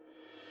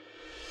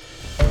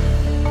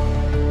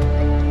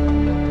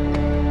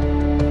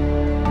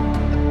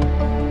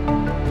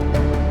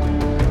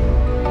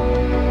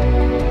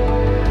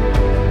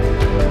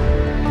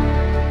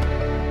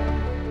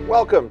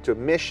Welcome to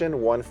Mission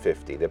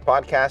 150, the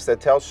podcast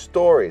that tells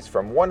stories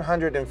from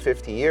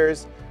 150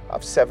 years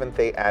of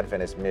Seventh-day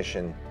Adventist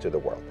mission to the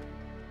world.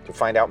 To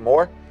find out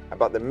more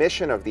about the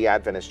mission of the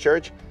Adventist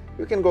Church,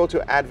 you can go to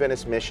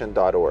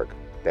adventistmission.org.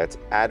 That's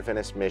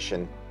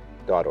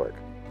adventistmission.org.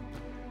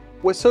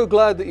 We're so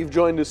glad that you've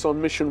joined us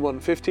on Mission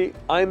 150.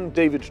 I'm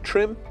David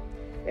Trim.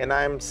 And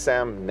I'm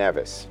Sam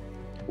Nevis.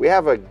 We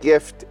have a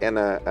gift and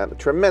a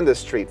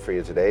tremendous treat for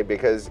you today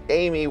because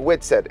Amy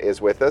Whitsett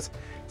is with us.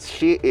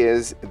 She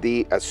is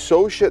the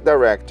Associate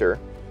Director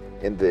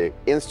in the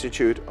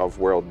Institute of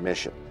World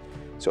Mission.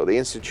 So the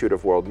Institute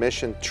of World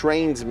Mission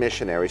trains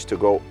missionaries to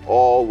go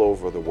all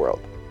over the world.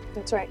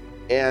 That's right.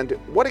 And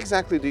what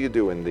exactly do you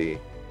do in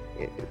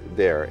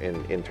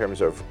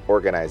terms of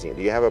organizing?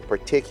 Do you have a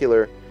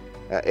particular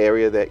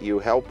area that you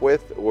help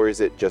with, or is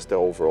it just the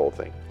overall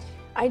thing?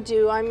 I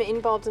do. I'm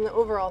involved in the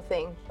overall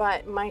thing,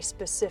 but my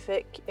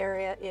specific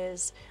area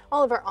is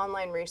all of our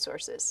online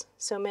resources.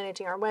 So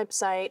managing our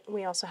website,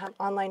 we also have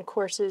online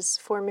courses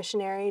for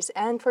missionaries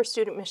and for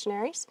student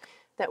missionaries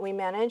that we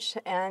manage,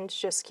 and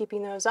just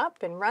keeping those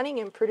up and running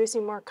and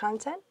producing more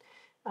content.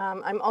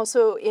 I'm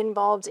also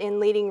involved in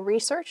leading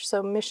research,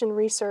 so mission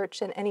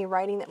research and any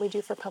writing that we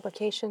do for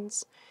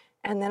publications.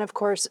 And then, of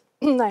course,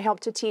 I help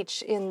to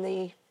teach in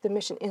the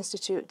mission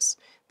institutes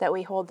that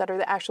we hold that are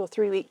the actual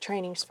 3-week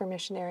trainings for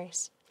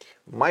missionaries.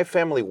 My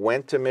family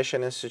went to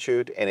Mission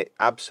Institute, and it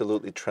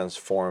absolutely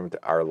transformed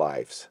our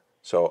lives.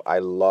 So I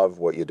love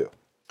what you do.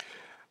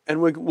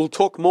 And we'll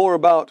talk more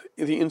about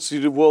the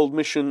Institute of World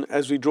Mission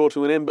as we draw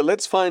to an end, but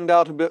let's find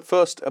out a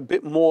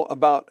bit more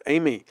about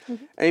Amy.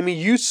 Mm-hmm. Amy,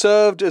 you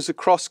served as a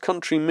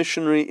cross-country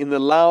missionary in the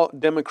Lao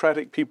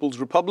Democratic People's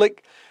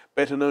Republic,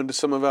 better known to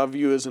some of our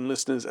viewers and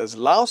listeners as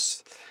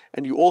Laos,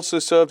 and you also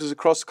served as a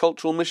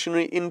cross-cultural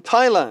missionary in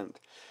Thailand.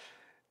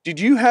 Did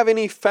you have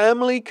any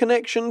family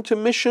connection to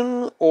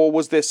mission, or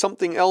was there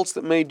something else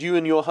that made you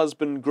and your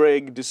husband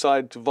Greg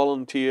decide to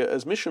volunteer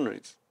as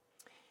missionaries?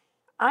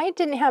 I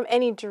didn't have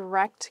any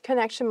direct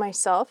connection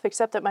myself,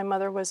 except that my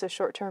mother was a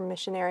short-term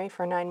missionary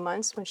for 9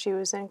 months when she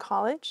was in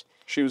college.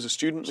 She was a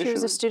student missionary? She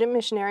was a student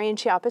missionary in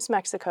Chiapas,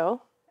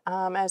 Mexico,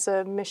 as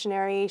a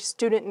missionary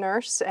student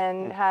nurse,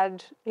 and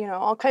had,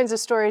 all kinds of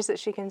stories that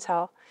she can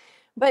tell.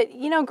 But,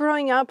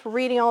 growing up,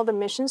 reading all the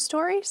mission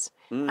stories,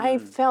 I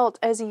felt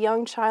as a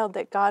young child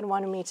that God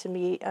wanted me to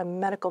be a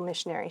medical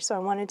missionary, so I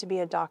wanted to be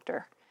a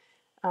doctor.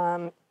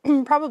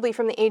 Probably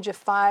from the age of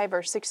 5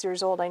 or 6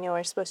 years old, I knew I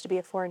was supposed to be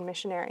a foreign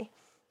missionary,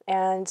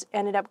 and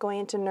ended up going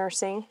into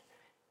nursing.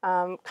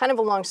 Kind of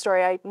a long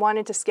story. I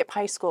wanted to skip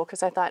high school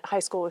because I thought high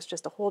school was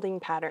just a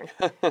holding pattern,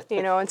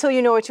 until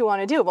you know what you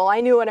want to do. Well,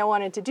 I knew what I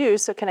wanted to do,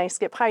 so can I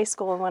skip high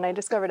school? And when I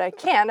discovered I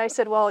can't, I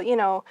said,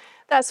 well,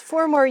 that's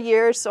 4 more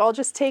years, so I'll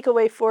just take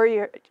away 4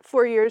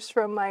 years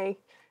from my,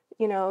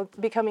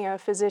 becoming a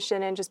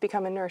physician and just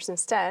become a nurse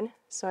instead.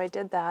 So I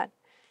did that.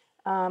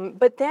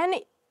 But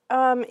then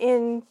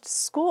in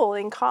school,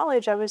 in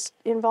college, I was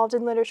involved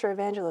in literature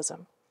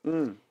evangelism.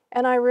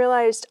 And I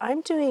realized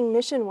I'm doing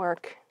mission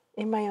work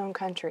in my own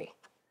country.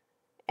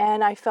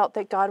 And I felt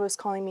that God was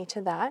calling me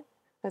to that.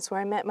 That's where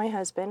I met my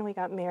husband. We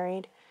got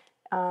married.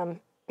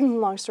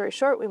 Long story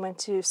short, we went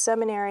to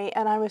seminary,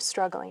 and I was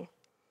struggling.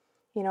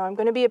 I'm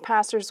going to be a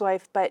pastor's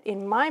wife, but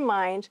in my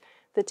mind,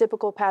 the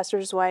typical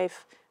pastor's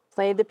wife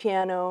played the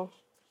piano,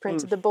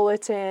 printed the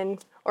bulletin,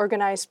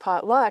 organized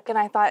potluck, and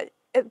I thought,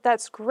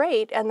 that's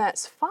great and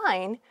that's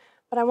fine,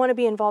 but I want to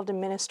be involved in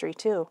ministry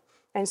too.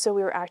 And so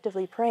we were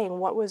actively praying,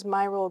 what was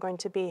my role going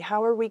to be?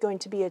 How are we going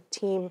to be a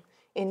team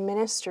in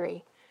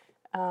ministry?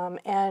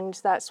 And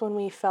that's when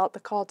we felt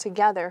the call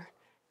together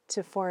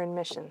to foreign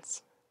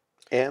missions.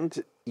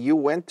 And you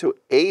went to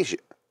Asia.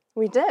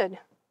 We did.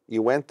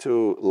 You went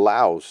to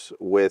Laos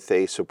with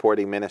a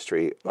supporting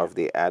ministry of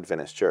the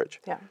Adventist Church.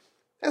 Yeah.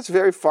 That's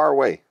very far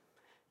away.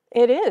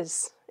 It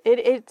is.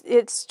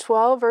 It's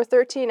 12 or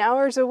 13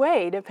 hours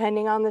away,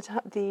 depending on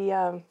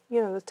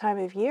the time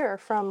of year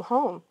from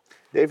home.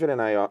 David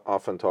and I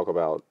often talk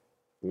about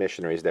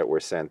missionaries that were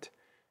sent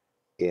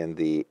in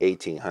the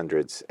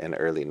 1800s and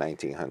early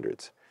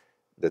 1900s.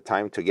 The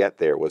time to get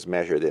there was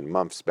measured in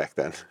months back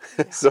then.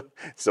 Yeah.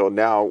 So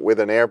now with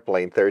an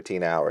airplane,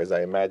 13 hours,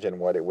 I imagine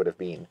what it would have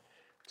been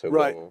to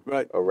go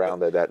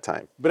around at that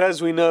time. But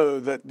as we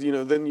know that,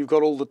 then you've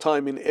got all the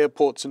time in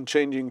airports and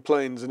changing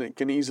planes, and it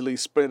can easily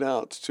spread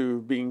out to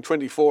being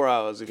 24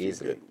 hours if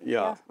easily.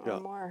 Or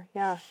more,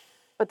 yeah.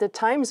 But the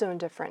time zone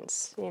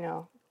difference,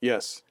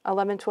 Yes.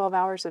 11, 12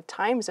 hours of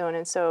time zone,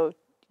 and so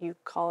you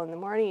call in the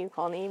morning, you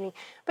call in the evening.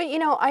 But,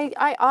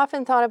 I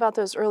often thought about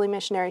those early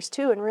missionaries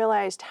too and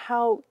realized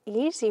how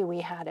easy we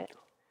had it.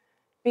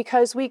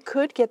 Because we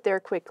could get there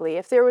quickly.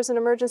 If there was an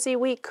emergency,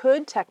 we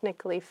could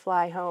technically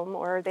fly home,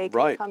 or they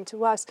could come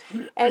to us.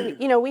 And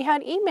we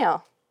had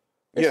email.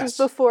 This was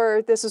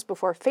before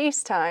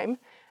FaceTime,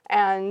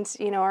 and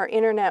our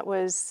internet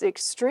was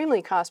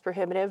extremely cost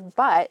prohibitive,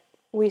 but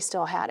we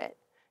still had it.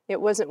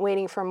 It wasn't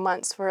waiting for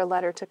months for a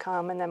letter to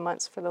come and then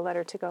months for the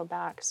letter to go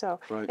back. So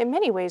Right. in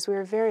many ways, we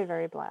were very,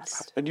 very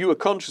blessed. And you were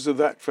conscious of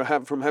that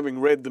from having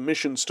read the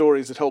mission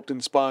stories that helped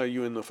inspire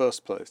you in the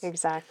first place.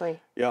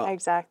 Exactly. Yeah.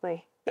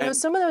 Exactly. And-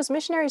 Some of those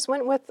missionaries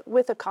went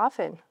with a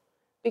coffin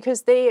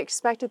because they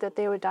expected that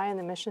they would die in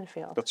the mission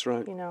field. That's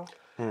right. You know.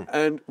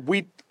 And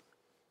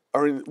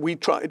we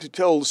try to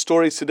tell the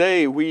stories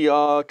today. We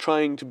are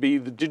trying to be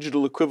the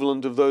digital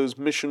equivalent of those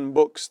mission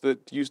books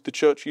that the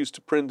church used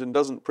to print and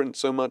doesn't print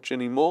so much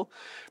anymore,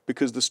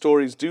 because the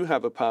stories do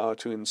have a power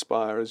to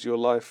inspire, as your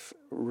life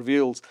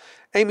reveals.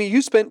 Amy,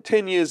 you spent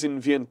 10 years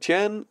in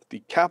Vientiane,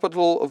 the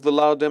capital of the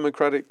Lao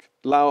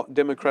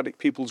Democratic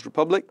People's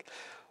Republic.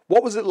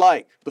 What was it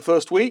like the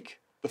first week,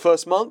 the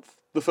first month,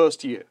 the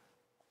first year?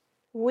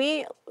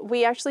 We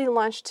actually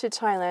launched to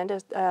Thailand,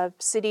 a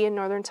city in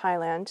northern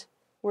Thailand,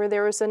 where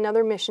there was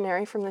another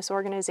missionary from this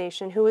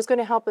organization who was going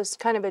to help us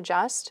kind of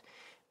adjust,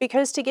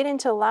 because to get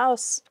into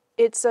Laos,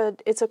 it's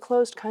a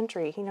closed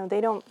country. You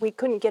know, we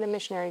couldn't get a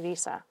missionary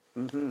visa.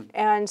 Mm-hmm.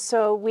 And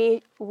so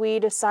we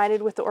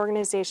decided with the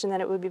organization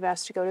that it would be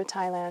best to go to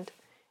Thailand,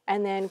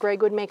 and then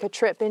Greg would make a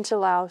trip into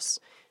Laos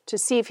to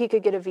see if he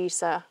could get a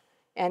visa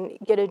and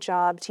get a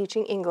job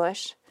teaching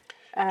English.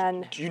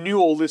 And You knew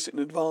all this in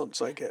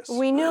advance, I guess.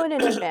 we knew it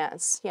in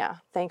advance, yeah,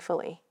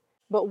 thankfully.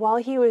 But while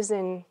he was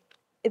in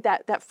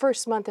that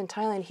first month in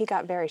Thailand, he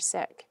got very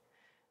sick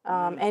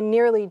and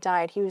nearly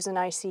died. He was in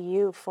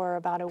ICU for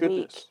about a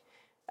week.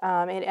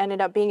 It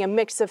ended up being a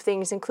mix of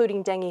things,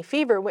 including dengue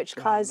fever, which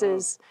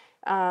causes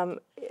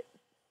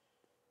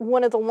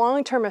one of the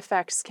long-term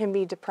effects can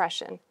be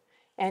depression.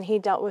 And he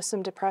dealt with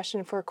some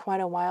depression for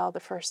quite a while the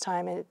first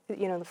time, and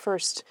the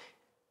first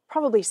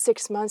probably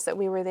 6 months that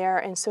we were there.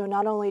 And so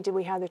not only did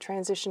we have the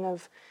transition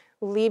of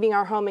leaving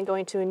our home and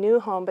going to a new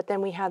home, but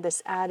then we had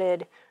this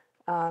added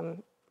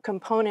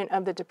component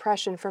of the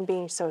depression from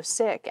being so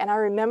sick. And I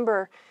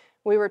remember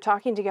we were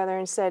talking together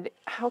and said,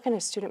 how can a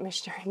student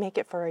missionary make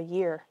it for a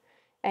year?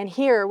 And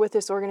here with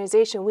this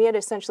organization, we had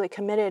essentially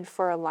committed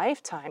for a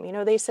lifetime. You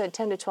know, they said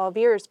 10 to 12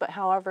 years, but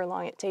however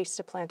long it takes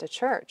to plant a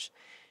church.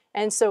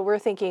 And so we're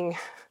thinking,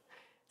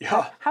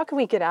 how can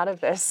we get out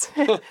of this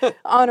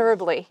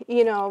honorably?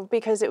 You know,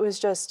 because it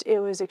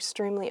was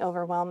extremely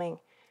overwhelming.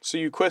 So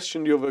you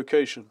questioned your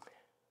vocation.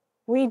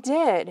 We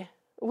did.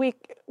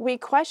 We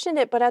questioned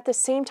it, but at the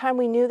same time,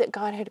 we knew that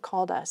God had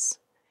called us.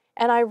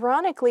 And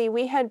ironically,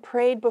 we had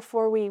prayed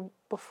before we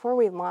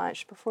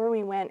launched, before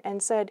we went,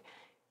 and said,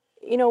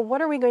 you know,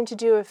 what are we going to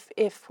do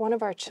if one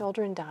of our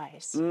children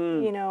dies?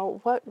 You know,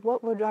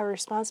 what would our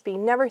response be?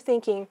 Never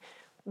thinking,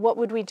 what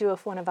would we do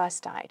if one of us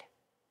died?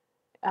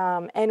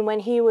 And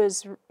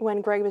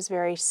when Greg was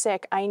very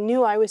sick, I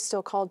knew I was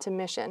still called to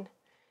mission.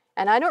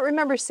 And I don't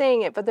remember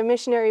saying it, but the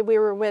missionary we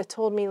were with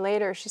told me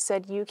later, she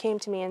said, you came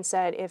to me and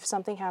said, if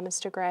something happens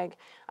to Greg,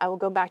 I will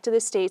go back to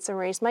the States and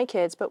raise my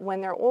kids, but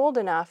when they're old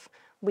enough,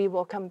 we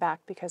will come back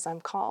because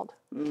I'm called.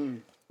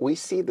 We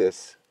see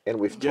this, and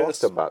we've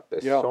talked about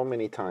this so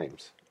many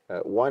times.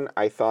 One,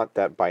 I thought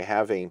that by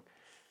having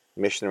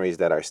missionaries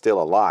that are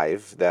still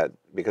alive, that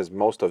because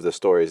most of the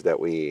stories that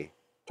we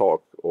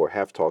talk or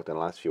have talked in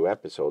the last few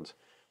episodes,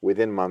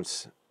 within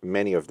months,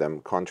 many of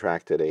them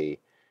contracted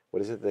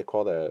what is it they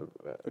call a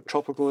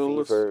tropical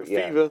illness?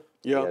 Fever.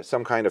 Yeah,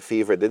 some kind of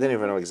fever. They didn't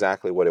even know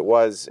exactly what it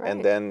was,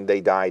 and then they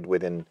died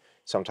within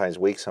sometimes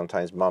weeks,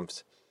 sometimes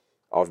months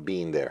of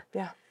being there.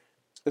 Yeah.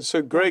 And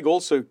so Greg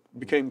also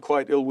became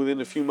quite ill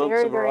within a few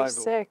months of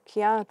arrival. Very sick,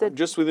 yeah.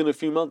 Just within a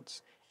few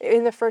months.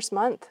 In the first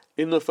month.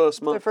 In the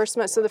first month. The first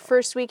month. So the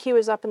first week he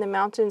was up in the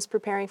mountains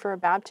preparing for a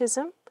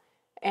baptism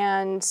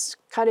and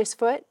cut his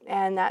foot,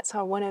 and that's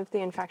how one of the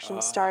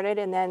infections started.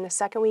 And then the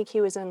second week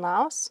he was in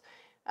Laos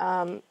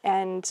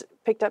and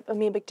picked up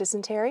amoebic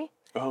dysentery.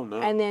 Oh,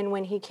 no. And then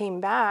when he came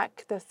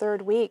back, the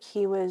third week,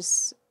 he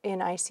was in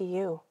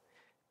ICU.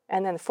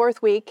 And then the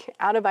fourth week,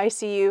 out of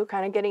ICU,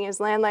 kind of getting his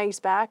land legs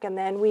back, and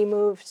then we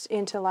moved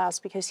into Laos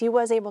because he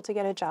was able to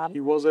get a job. He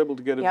was able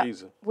to get a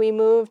visa. We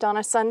moved on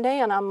a Sunday,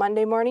 and on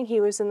Monday morning, he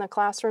was in the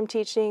classroom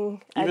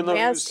teaching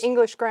advanced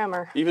English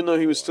grammar. Even though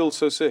he was still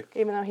so sick.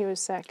 Even though he was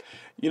sick.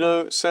 You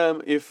know,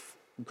 Sam, if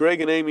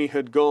Greg and Amy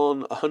had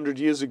gone 100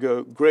 years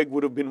ago, Greg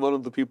would have been one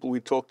of the people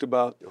we talked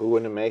about. Who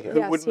wouldn't have made it?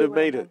 Who wouldn't have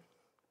made it.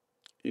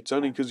 It's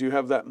only because you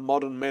have that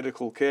modern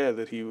medical care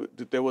that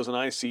there was an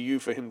ICU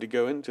for him to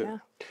go into. Yeah.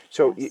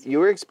 So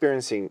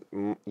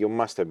you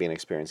must have been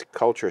experiencing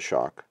culture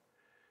shock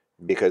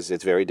because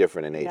it's very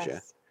different in Asia.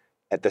 Yes.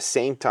 At the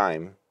same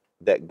time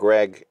that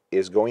Greg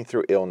is going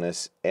through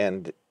illness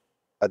and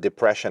a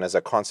depression as a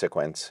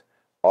consequence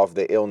of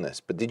the illness.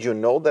 But did you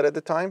know that at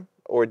the time?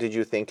 Or did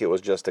you think it was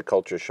just a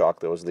culture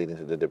shock that was leading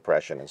to the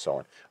depression and so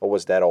on? Or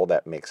was that all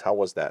that mix? How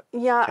was that?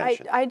 Yeah,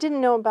 tension? I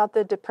didn't know about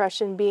the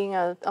depression being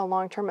a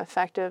long-term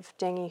effect of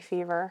dengue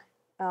fever.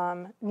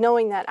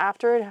 Knowing that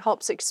after, it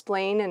helps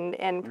explain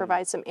and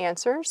provide some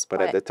answers.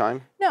 But at the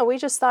time? No, we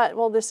just thought,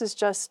 well, this is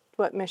just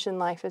what mission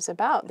life is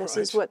about. This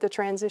is what the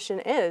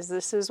transition is.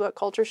 This is what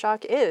culture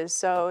shock is.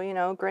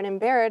 So, grin and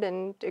bear it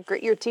and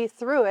grit your teeth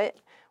through it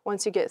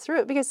once you get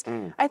through it. Because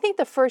I think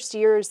the first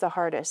year is the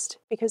hardest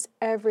because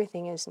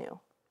everything is new.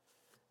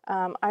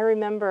 I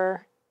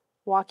remember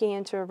walking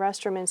into a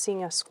restroom and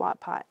seeing a squat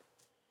pot.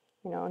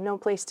 No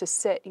place to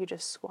sit, you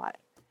just squat.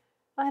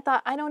 And I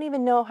thought, I don't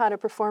even know how to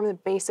perform the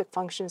basic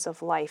functions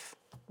of life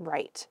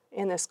right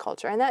in this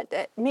culture. And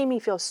that made me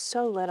feel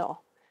so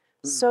little,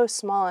 so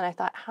small. And I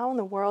thought, how in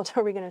the world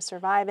are we going to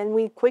survive? And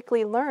we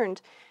quickly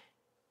learned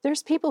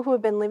there's people who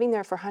have been living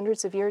there for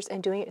hundreds of years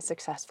and doing it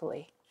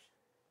successfully.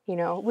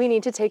 We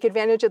need to take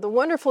advantage of the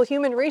wonderful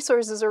human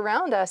resources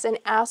around us and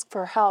ask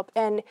for help.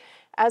 And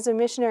as a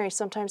missionary,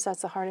 sometimes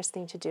that's the hardest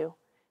thing to do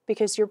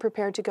because you're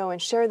prepared to go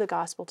and share the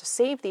gospel to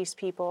save these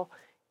people,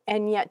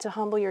 and yet to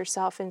humble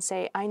yourself and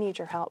say, I need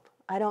your help.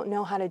 I don't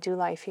know how to do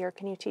life here.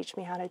 Can you teach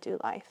me how to do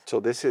life? So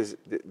this is,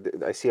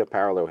 I see a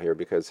parallel here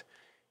because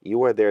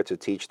you are there to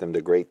teach them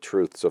the great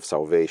truths of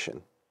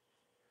salvation.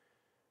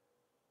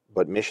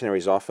 But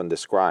missionaries often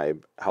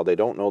describe how they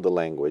don't know the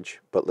language,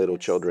 but little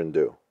children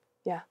do.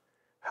 Yeah.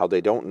 How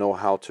they don't know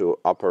how to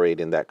operate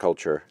in that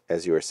culture,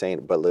 as you were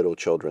saying, but little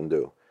children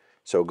do.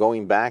 So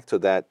going back to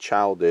that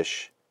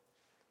childish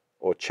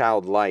or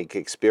childlike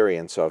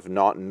experience of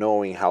not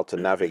knowing how to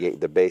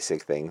navigate the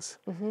basic things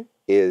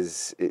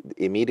is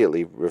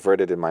immediately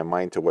reverted in my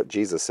mind to what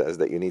Jesus says,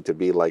 that you need to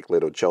be like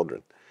little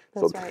children.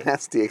 That's right.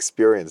 That's the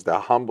experience, the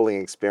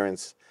humbling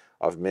experience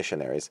of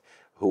missionaries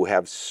who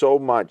have so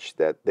much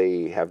that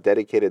they have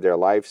dedicated their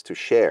lives to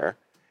share,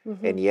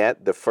 and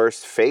yet the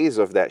first phase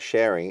of that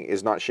sharing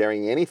is not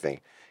sharing anything.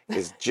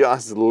 It's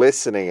just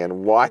listening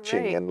and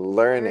watching and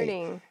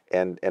learning.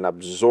 And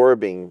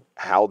absorbing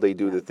how they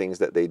do the things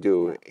that they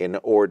do in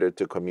order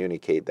to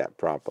communicate that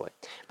properly.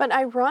 But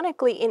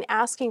ironically, in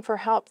asking for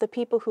help, the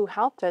people who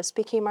helped us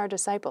became our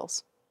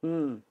disciples.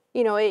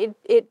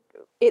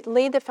 It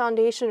laid the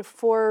foundation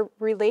for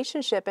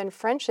relationship and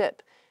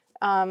friendship.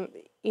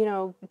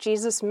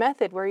 Jesus'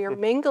 method where you're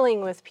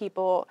mingling with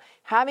people,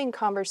 having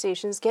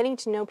conversations, getting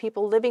to know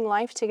people, living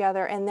life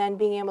together, and then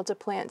being able to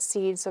plant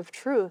seeds of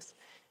truth.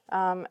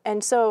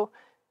 And so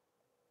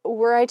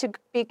were I to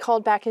be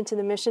called back into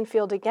the mission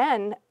field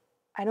again,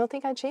 I don't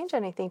think I'd change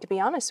anything, to be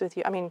honest with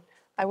you. I mean,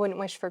 I wouldn't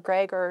wish for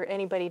Greg or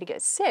anybody to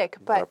get sick,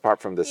 but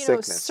apart from the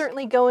sickness,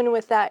 certainly going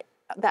with that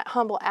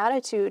humble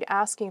attitude,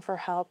 asking for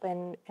help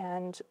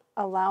and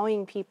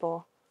allowing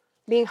people,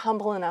 being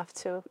humble enough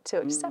to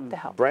accept the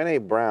help.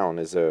 Brené Brown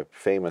is a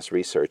famous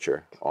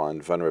researcher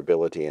on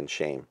vulnerability and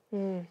shame.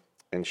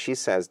 And she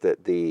says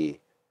that the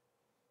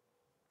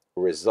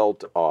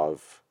result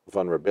of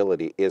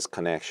vulnerability is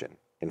connection.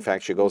 In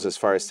fact, she goes as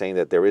far as saying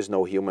that there is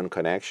no human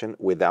connection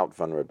without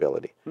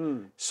vulnerability.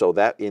 So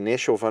that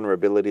initial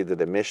vulnerability that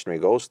the missionary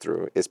goes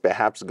through is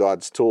perhaps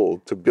God's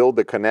tool to build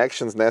the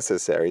connections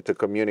necessary to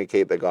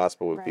communicate the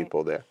gospel with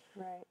people there.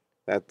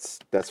 Right.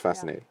 That's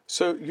fascinating.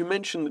 So you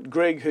mentioned that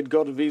Greg had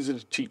got a visa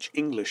to teach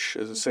English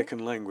as a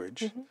second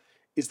language.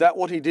 Is that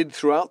what he did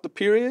throughout the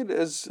period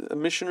as a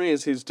missionary,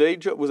 as his day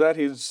job? Was that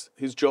his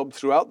job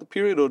throughout the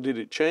period, or did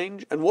it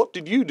change? And what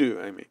did you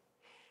do, Amy?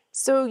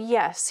 So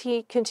yes,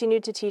 he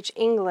continued to teach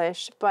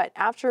English, but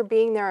after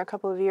being there a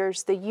couple of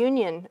years, the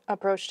union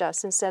approached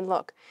us and said,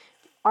 look,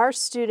 our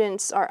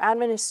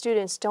Adventist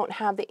students don't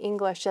have the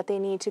English that they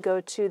need to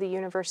go to the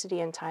university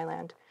in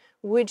Thailand.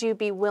 Would you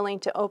be willing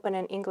to open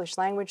an English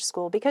language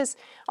school? Because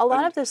a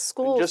lot of the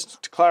schools...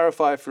 Just to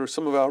clarify for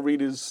some of our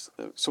readers,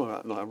 some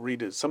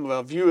of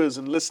our viewers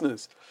and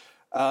listeners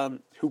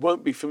who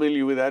won't be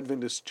familiar with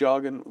Adventist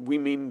jargon, we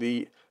mean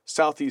the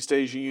Southeast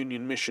Asia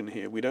Union mission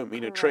here. We don't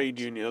mean a trade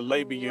union, a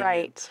labor union.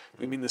 Right.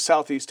 We mean the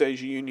Southeast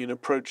Asia Union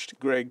approached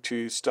Greg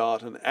to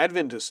start an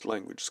Adventist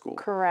language school.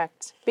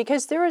 Correct.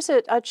 Because there was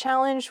a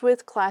challenge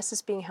with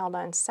classes being held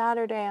on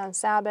Saturday, on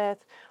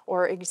Sabbath,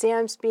 or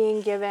exams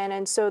being given.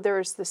 And so there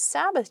was the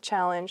Sabbath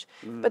challenge.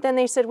 But then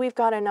they said, we've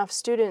got enough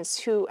students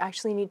who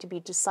actually need to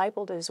be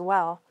discipled as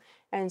well.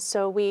 And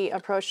so we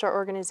approached our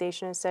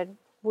organization and said,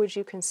 would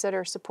you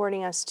consider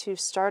supporting us to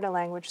start a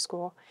language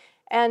school?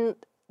 And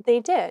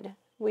they did.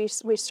 We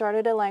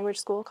started a language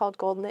school called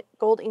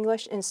Gold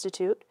English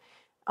Institute,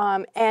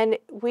 and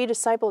we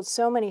discipled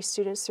so many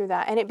students through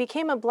that. And it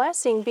became a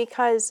blessing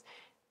because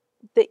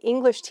the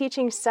English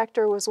teaching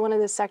sector was one of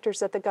the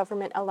sectors that the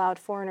government allowed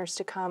foreigners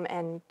to come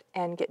and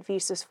get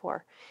visas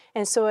for.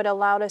 And so it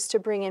allowed us to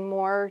bring in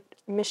more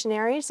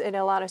missionaries. It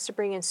allowed us to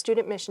bring in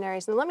student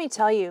missionaries. And let me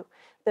tell you,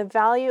 the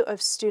value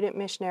of student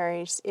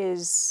missionaries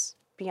is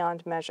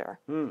beyond measure.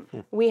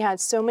 We had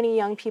so many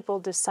young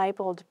people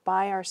discipled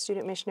by our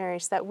student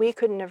missionaries that we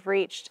couldn't have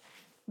reached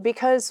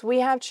because we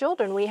have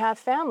children, we have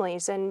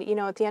families, and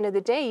at the end of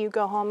the day, you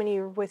go home and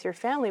you're with your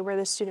family. We're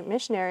the student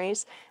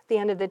missionaries. At the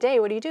end of the day,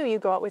 what do? You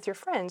go out with your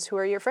friends. Who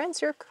are your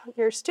friends?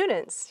 Your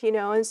students,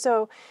 and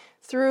so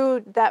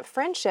through that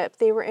friendship,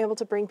 they were able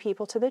to bring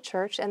people to the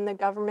church, and the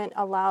government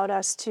allowed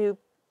us to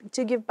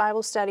give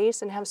Bible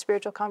studies and have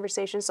spiritual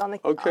conversations on the...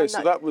 Okay,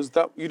 so that was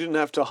that. You didn't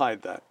have to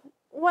hide that.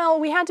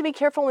 Well, we had to be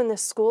careful in the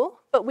school,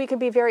 but we could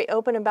be very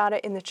open about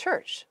it in the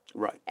church.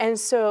 Right. And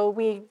so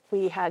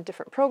we had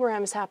different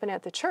programs happen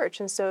at the church.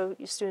 And so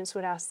students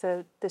would ask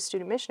the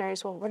student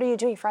missionaries, well, what are you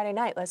doing Friday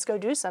night? Let's go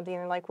do something.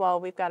 And they're like, well,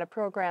 we've got a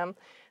program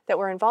that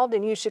we're involved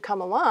in. You should come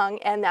along.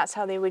 And that's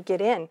how they would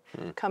get in,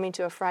 coming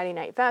to a Friday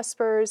night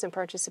Vespers and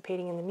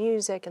participating in the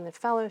music and the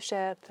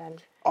fellowship.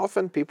 And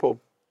Often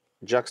people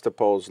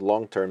juxtapose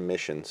long-term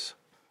missions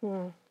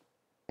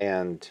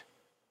and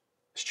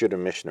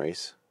student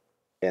missionaries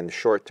and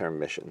short-term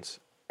missions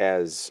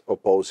as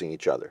opposing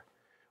each other.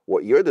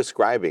 What you're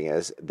describing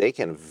is they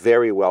can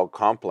very well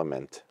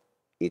complement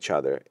each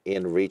other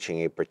in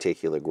reaching a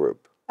particular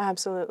group.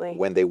 Absolutely.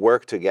 When they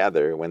work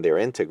together, when they're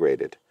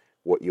integrated,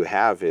 what you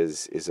have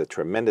is a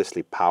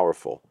tremendously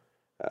powerful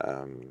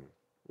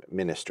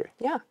ministry.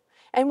 Yeah.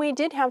 And we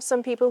did have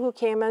some people who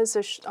came as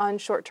on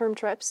short-term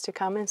trips to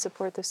come and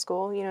support the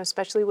school,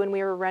 especially when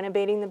we were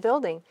renovating the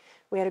building.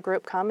 We had a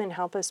group come and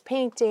help us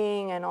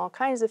painting and all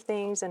kinds of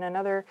things. And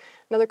another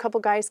couple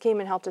guys came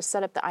and helped us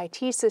set up the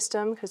IT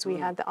system because we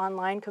had the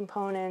online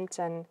component.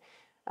 And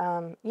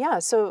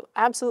so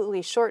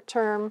absolutely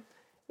short-term,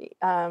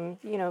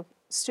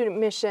 student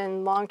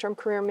mission, long-term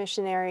career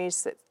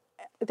missionaries,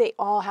 they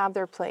all have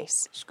their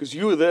place. Because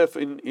you were there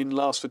in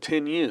last for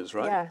 10 years,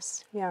 right?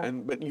 Yes, yeah.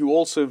 But you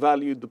also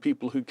valued the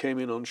people who came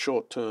in on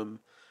short-term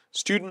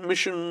student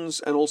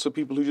missions and also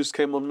people who just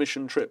came on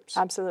mission trips.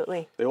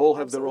 Absolutely. They all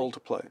have their role to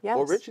play. Yes.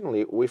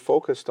 Originally, we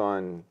focused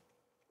on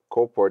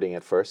co-porting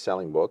at first,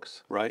 selling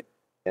books, Right.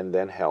 and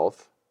then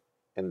health,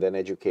 and then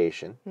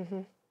education.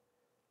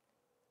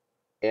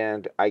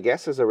 And I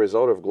guess as a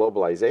result of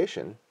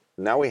globalization,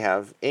 now we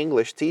have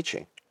English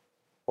teaching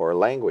or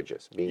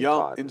languages being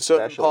taught. In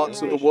certain especially parts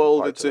in of the Asian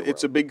world, parts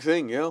it's a big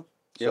thing, yeah.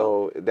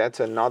 So that's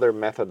another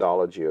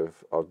methodology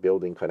of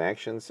building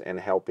connections and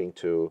helping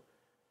to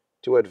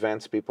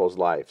advance people's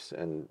lives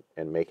and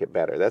make it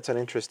better. That's an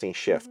interesting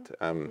shift.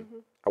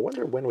 I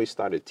wonder when we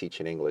started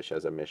teaching English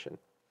as a mission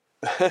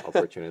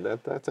opportunity.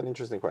 That's an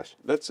interesting question.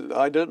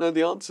 I don't know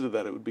the answer to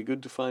that. It would be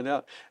good to find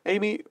out.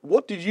 Amy,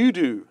 what did you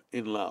do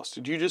in Laos?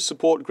 Did you just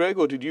support Greg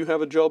or did you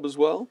have a job as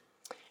well?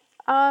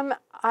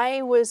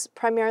 I was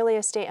primarily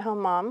a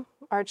stay-at-home mom.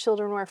 Our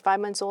children were 5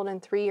 months old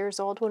and 3 years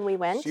old when we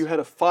went. So you had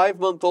a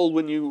 5-month-old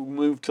when you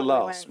moved to When we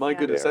Laos. went, My yeah.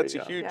 goodness, There that's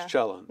you a go. huge Yeah.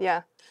 challenge.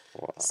 Yeah.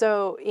 Wow.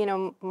 So,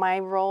 my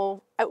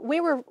role, we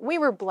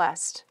were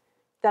blessed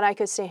that I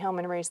could stay home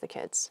and raise the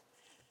kids.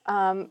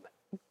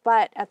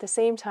 But at the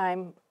same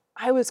time,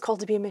 I was called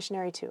to be a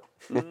missionary too.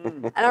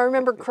 And I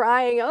remember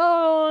crying,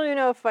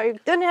 if I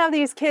didn't have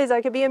these kids,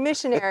 I could be a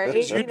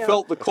missionary. You'd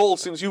felt the call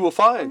since you were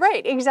 5.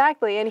 Right,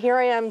 exactly. And here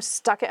I am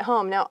stuck at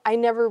home. Now, I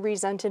never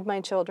resented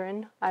my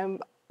children. I'm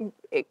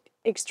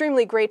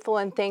extremely grateful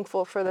and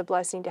thankful for the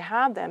blessing to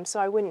have them, so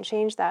I wouldn't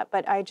change that.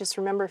 But I just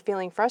remember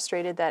feeling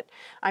frustrated that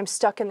I'm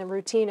stuck in the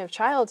routine of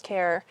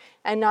childcare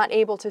and not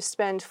able to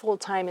spend full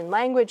time in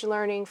language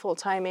learning, full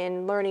time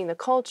in learning the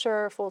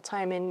culture, full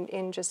time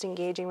in just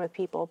engaging with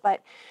people.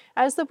 But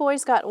as the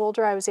boys got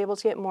older, I was able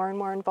to get more and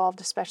more involved,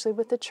 especially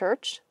with the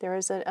church. There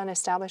was an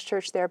established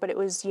church there, but it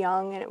was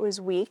young and it was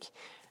weak.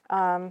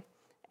 And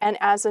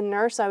as a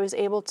nurse, I was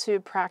able to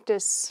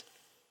practice.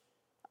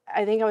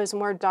 I think I was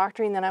more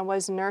doctoring than I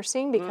was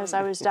nursing because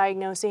I was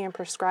diagnosing and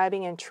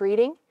prescribing and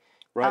treating.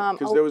 Right,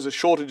 because there was a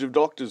shortage of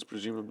doctors,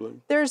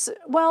 presumably. There's,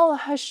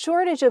 a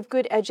shortage of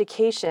good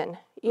education.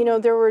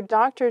 There were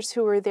doctors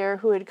who were there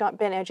who had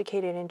been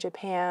educated in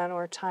Japan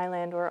or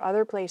Thailand or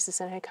other places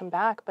and had come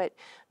back, but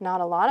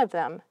not a lot of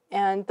them.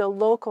 And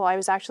I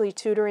was actually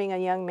tutoring a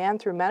young man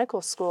through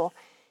medical school,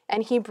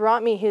 and he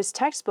brought me his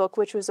textbook,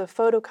 which was a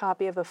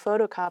photocopy of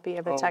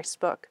a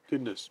textbook.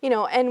 Goodness.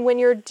 And when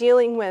you're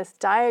dealing with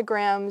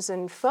diagrams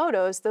and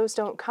photos, those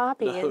don't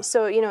copy. No. And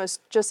so, it's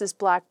just this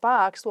black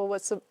box. Well,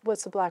 what's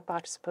the black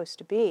box supposed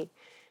to be?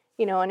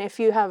 And if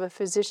you have a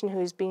physician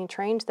who's being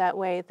trained that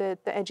way, the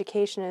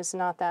education is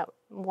not that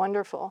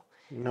wonderful.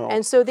 No,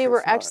 And so they were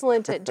it's not.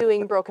 excellent at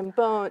doing broken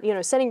bone,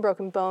 setting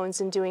broken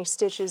bones and doing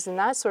stitches and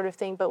that sort of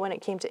thing. But when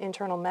it came to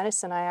internal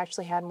medicine, I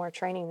actually had more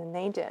training than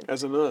they did.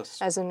 As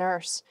a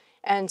nurse.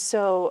 And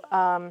so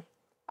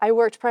I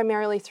worked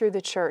primarily through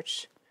the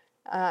church.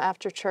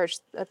 After church,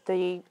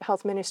 the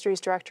health ministries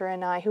director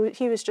and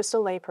he was just a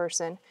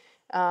layperson.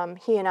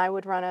 He and I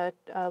would run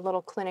a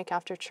little clinic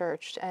after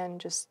church and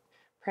just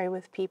pray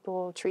with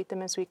people, treat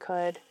them as we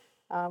could.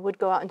 Would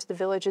go out into the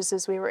villages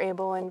as we were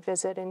able and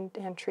visit and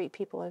treat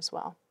people as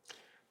well.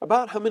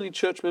 About how many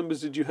church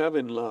members did you have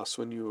in Laos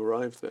when you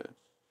arrived there?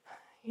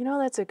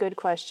 That's a good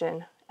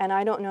question. And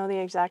I don't know the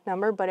exact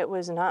number, but it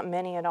was not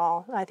many at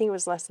all. I think it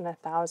was less than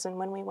 1,000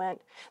 when we went.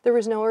 There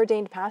was no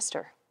ordained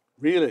pastor.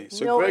 Really?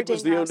 So No Greg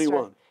was the ordained only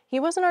pastor. one? He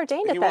wasn't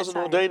ordained at that time. He wasn't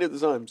ordained at the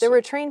time. There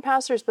were trained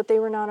pastors, but they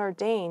were not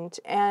ordained.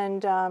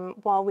 And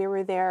while we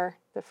were there,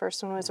 the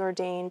first one was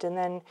ordained. And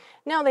then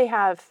now they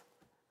have,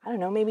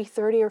 maybe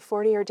 30 or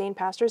 40 ordained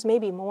pastors,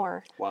 maybe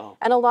more. Wow.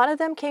 And a lot of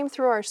them came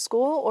through our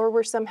school or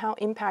were somehow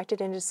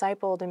impacted and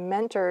discipled and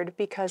mentored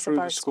because Through of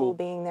the our school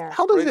being there.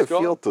 How does Praise it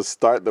feel God. to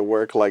start the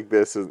work like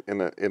this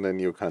in a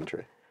new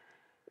country?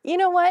 You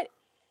know what?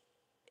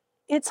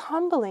 It's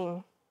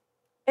humbling.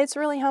 It's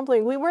really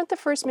humbling. We weren't the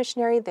first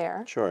missionary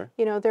there. Sure.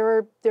 You know,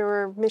 there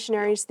were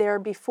missionaries there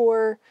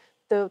before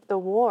the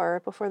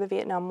war, before the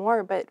Vietnam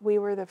War, but we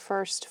were the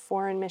first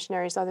foreign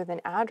missionaries other than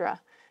ADRA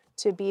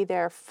to be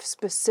there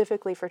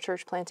specifically for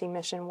church planting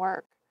mission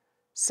work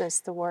since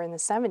the war in the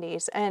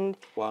 70s. And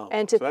Wow.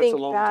 and to So that's think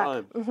a long back,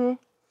 time.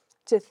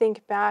 to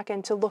think back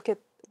and to look at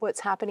what's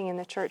happening in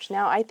the church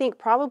now. I think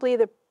probably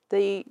the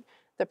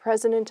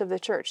president of the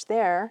church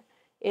there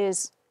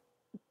is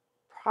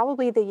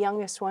probably the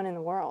youngest one in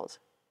the world,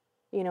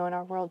 you know, in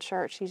our world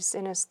church. He's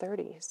in his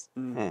 30s,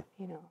 you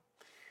know.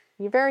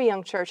 You're a very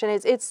young church, and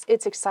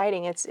it's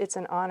exciting. It's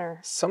an honor.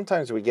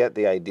 Sometimes we get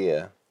the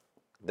idea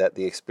that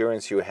the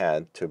experience you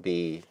had to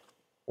be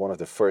one of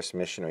the first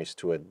missionaries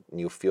to a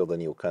new field, a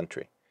new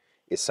country,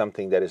 is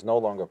something that is no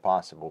longer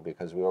possible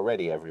because we're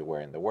already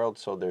everywhere in the world,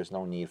 so there's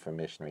no need for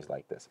missionaries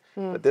like this.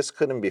 But this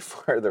couldn't be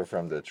further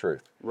from the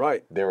truth.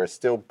 Right. There are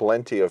still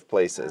plenty of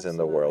places in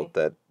the Absolutely.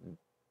 world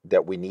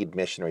that we need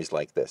missionaries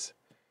like this.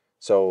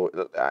 So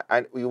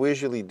we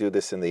usually do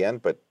this in the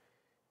end, but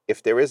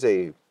if there is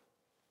a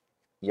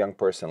young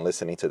person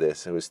listening to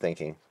this who is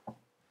thinking,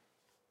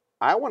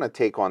 I want to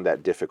take on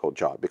that difficult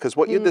job, because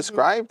what you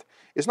described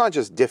is not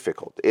just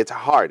difficult, it's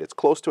hard, it's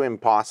close to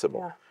impossible.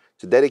 Yeah.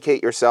 To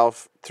dedicate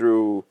yourself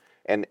through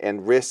and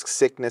risk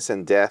sickness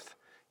and death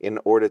in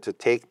order to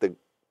take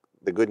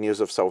the good news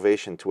of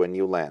salvation to a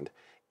new land.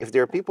 If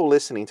there are people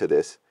listening to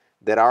this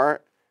that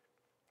are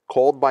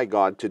called by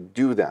God to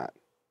do that,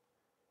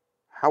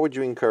 how would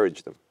you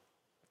encourage them?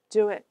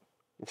 Do it.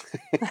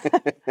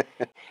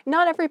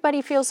 Not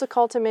everybody feels a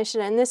call to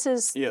mission, and this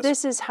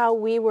is how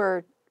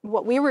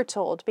what we were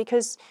told,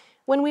 because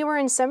when we were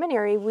in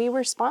seminary, we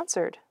were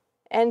sponsored.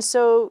 And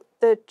so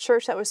the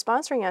church that was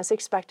sponsoring us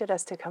expected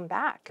us to come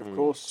back. Of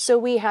course. So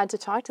we had to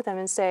talk to them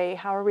and say,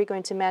 how are we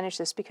going to manage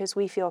this, because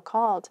we feel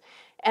called?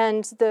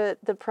 And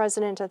the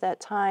president at that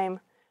time,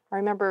 I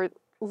remember,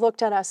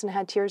 looked at us and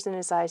had tears in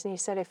his eyes, and he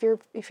said, if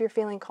you're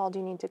feeling called,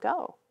 you need to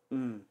go.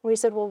 We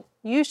said, well,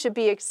 you should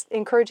be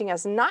encouraging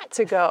us not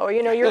to go.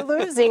 You know, you're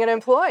losing an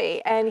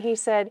employee. And he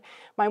said,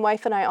 my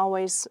wife and I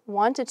always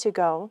wanted to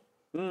go,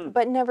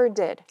 but never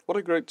did. What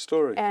a great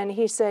story. And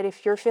he said,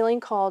 if you're feeling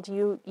called,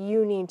 you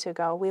need to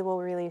go. We will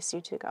release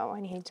you to go.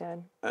 And he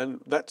did. And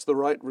that's the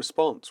right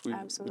response. We'd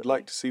Absolutely.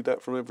 like to see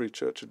that from every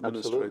church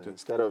administrator. Absolutely.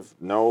 Instead of,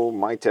 no,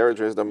 my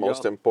territory is the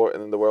most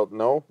important in the world.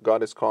 No,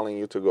 God is calling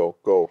you to go.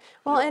 Go.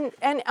 Well,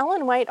 and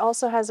Ellen White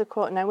also has a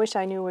quote, and I wish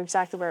I knew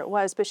exactly where it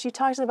was, but she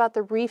talks about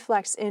the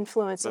reflex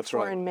influence of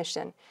foreign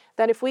mission.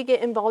 That if we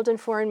get involved in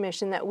foreign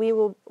mission, that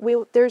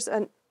there's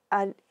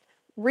a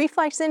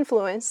reflex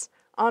influence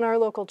on our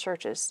local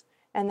churches,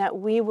 and that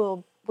we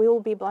will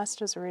be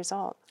blessed as a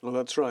result. Well,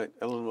 that's right.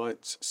 Ellen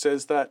White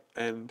says that,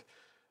 and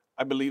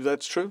I believe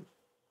that's true.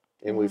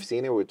 And we've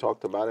seen it, we've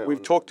talked about it.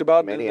 We've talked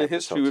about many in the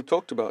episodes. history we've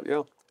talked about,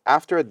 yeah.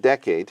 After a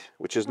decade,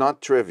 which is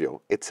not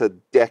trivial, it's a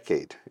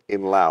decade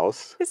in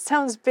Laos. It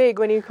sounds big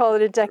when you call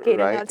it a decade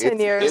and not 10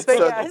 years, it's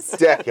but a yes.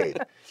 decade.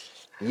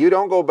 You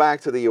don't go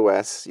back to the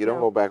U.S., you don't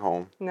No. go back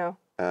home. No,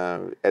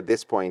 At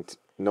this point,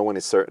 no one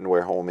is certain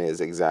where home is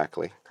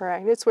exactly.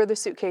 correct. It's where the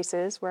suitcase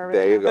is, wherever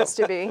There you it go. has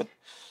to be.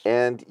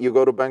 And you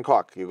go to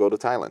Bangkok, you go to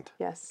Thailand.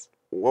 Yes.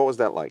 What was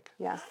that like?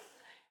 Yeah.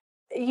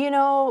 You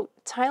know,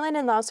 Thailand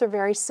and Laos are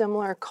very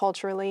similar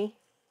culturally.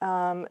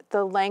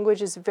 The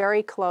language is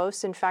very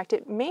close. In fact,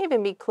 it may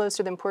even be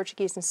closer than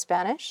Portuguese and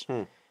Spanish.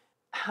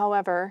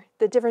 However,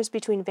 the difference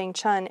between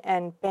Vientiane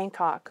and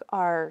Bangkok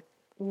are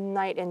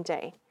night and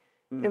day.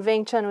 You know,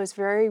 Vientiane was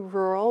very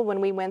rural.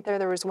 When we went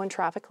there was one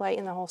traffic light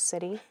in the whole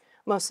city.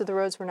 Most of the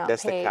roads were not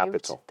That's paved. the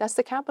capital. That's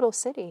the capital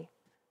city.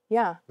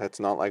 Yeah. That's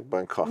not like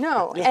Bangkok.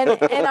 No,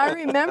 and I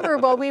remember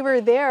while we were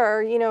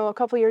there, you know, a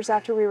couple years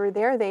after we were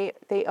there,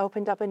 they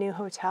opened up a new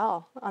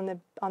hotel on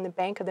the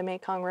bank of the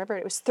Mekong River.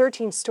 It was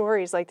 13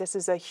 stories. Like, this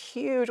is a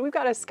huge. We've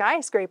got a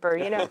skyscraper,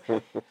 you know.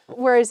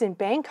 Whereas in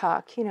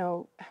Bangkok, you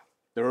know.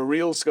 There are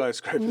real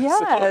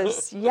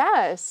skyscrapers.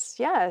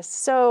 Yes.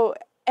 So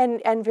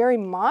and very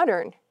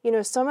modern. You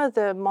know, some of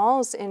the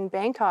malls in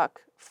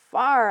Bangkok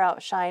far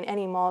outshine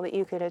any mall that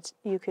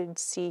you could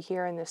see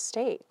here in the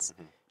States.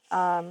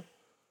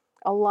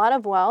 A lot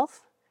of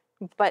wealth,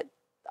 but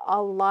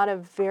a lot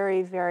of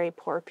very, very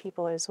poor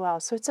people as well.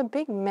 So it's a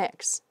big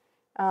mix.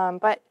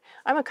 But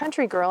I'm a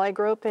country girl. I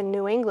grew up in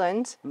New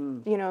England,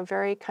 you know, a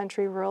very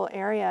country rural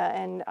area,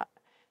 and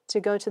to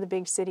go to the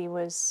big city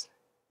was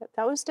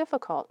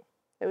difficult.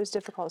 It was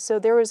difficult. So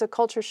there was a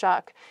culture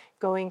shock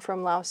going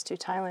from Laos to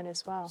Thailand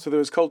as well. So there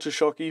was culture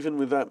shock even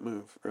with that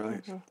move,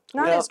 right?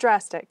 Not Now, as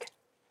drastic.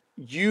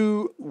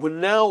 You were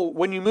now,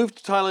 when you moved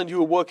to Thailand, you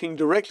were working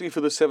directly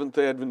for the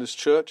Seventh-day Adventist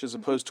Church as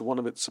opposed to one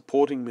of its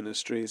supporting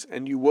ministries,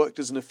 and you worked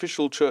as an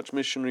official church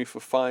missionary for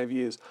 5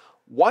 years.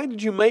 Why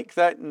did you make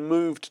that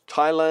move to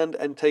Thailand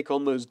and take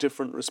on those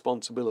different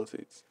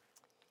responsibilities?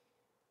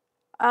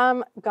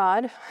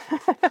 God.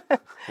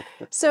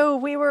 So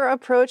we were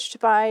approached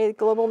by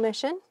Global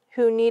Mission,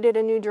 who needed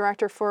a new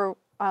director for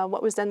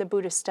what was then the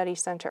Buddhist Study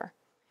Center.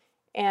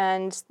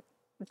 And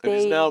It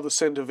is now the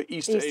center for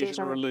East East Asian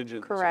Asian, religions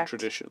and correct.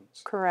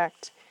 traditions.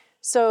 Correct.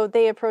 So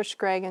they approached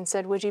Greg and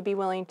said, would you be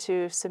willing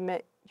to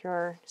submit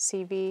your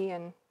CV?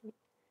 And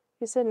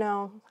he said,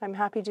 no, I'm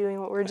happy doing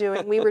what we're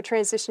doing. We were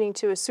transitioning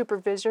to a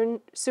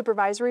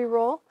supervisory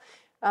role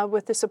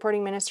with the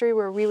supporting ministry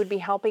where we would be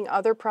helping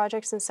other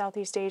projects in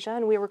Southeast Asia,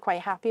 and we were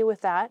quite happy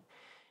with that.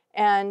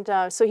 And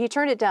so he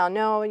turned it down.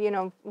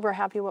 No, we're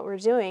happy what we're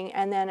doing.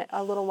 And then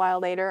a little while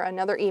later,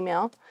 another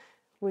email.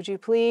 Would you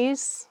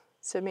please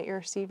submit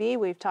your CV?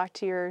 We've talked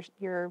to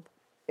your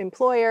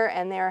employer,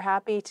 and they're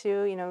happy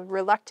to,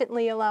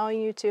 reluctantly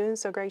allowing you to. And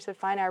so Greg said,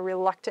 fine, I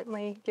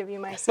reluctantly give you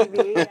my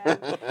CV,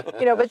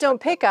 and, but don't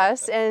pick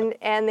us. And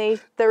the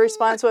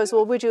response was,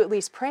 well, would you at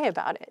least pray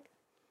about it?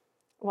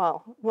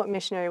 Well, what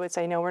missionary would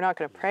say, no, we're not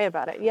going to pray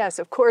about it? Yes,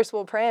 of course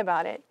we'll pray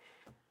about it.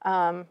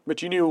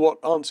 But you knew what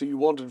answer you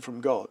wanted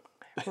from God.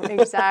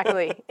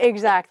 Exactly.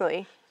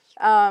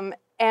 And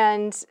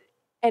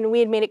we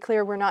had made it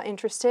clear we're not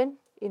interested.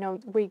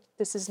 We're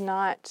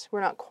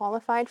not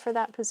qualified for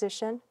that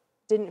position.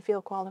 Didn't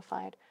feel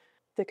qualified.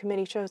 The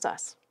committee chose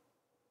us.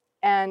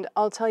 And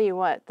I'll tell you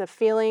what, the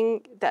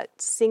feeling, that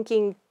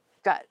sinking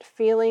gut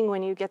feeling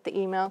when you get the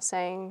email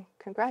saying,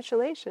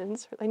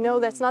 congratulations, no,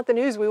 that's not the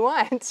news we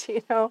want,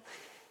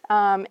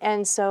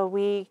 And so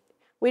we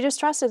just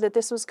trusted that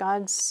this was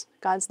God's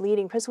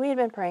leading, because we had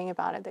been praying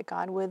about it, that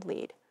God would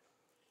lead.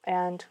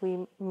 And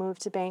we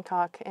moved to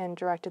Bangkok and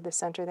directed the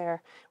center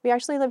there. We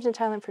actually lived in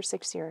Thailand for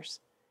 6 years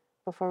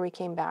before we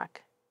came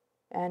back,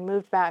 and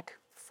moved back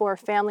for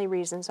family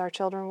reasons. Our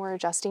children were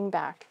adjusting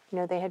back.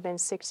 They had been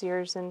 6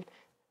 years and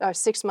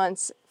 6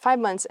 months, 5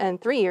 months,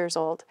 and 3 years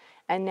old.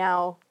 And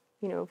now,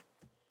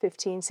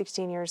 15,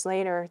 16 years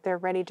later, they're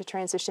ready to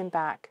transition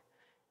back.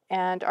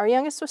 And our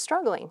youngest was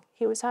struggling.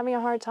 He was having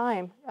a hard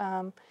time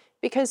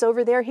because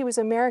over there he was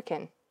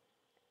American.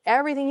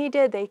 Everything he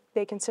did,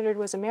 they considered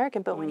was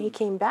American. But when he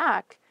came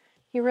back,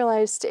 he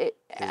realized it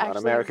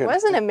actually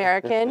wasn't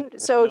American.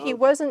 So he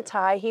wasn't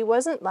Thai, he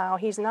wasn't Lao,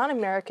 he's not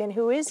American.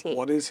 Who is he?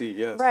 What is he?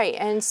 Yes. Right,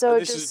 and so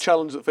this is a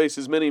challenge that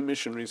faces many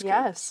missionaries.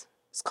 Yes,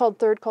 it's called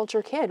third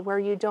culture kid, where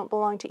you don't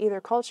belong to either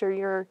culture.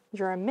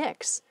 You're a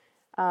mix,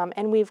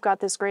 and we've got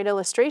this great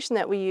illustration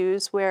that we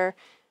use where,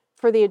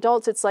 for the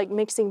adults, it's like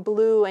mixing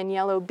blue and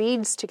yellow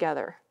beads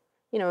together.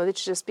 It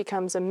just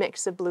becomes a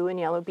mix of blue and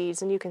yellow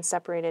beads, and you can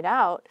separate it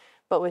out.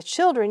 But with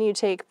children, you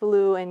take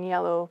blue and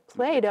yellow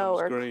Play-Doh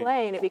or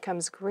clay, and it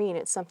becomes green.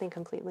 It's something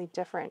completely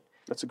different.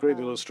 That's a great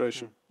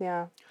illustration.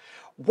 Yeah.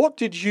 What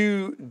did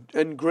you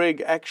and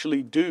Greg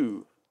actually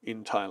do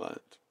in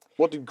Thailand?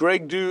 What did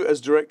Greg do as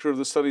director of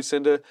the study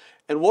center,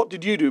 and what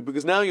did you do?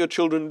 Because now your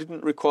children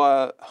didn't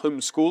require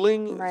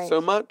homeschooling so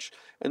much,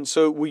 and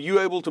so were you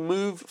able to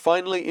move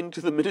finally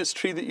into the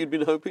ministry that you'd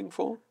been hoping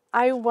for?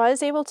 I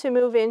was able to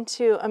move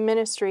into a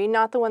ministry,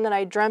 not the one that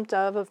I dreamt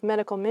of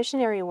medical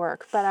missionary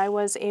work, but I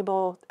was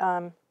able,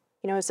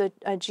 as a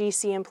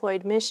GC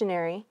employed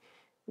missionary,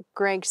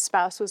 Greg's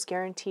spouse was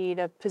guaranteed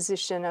a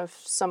position of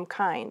some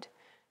kind.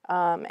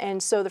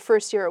 And so the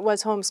first year it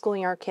was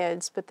homeschooling our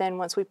kids, but then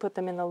once we put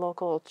them in the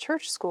local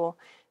church school,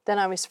 then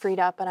I was freed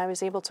up and I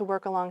was able to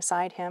work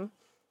alongside him.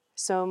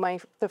 So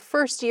the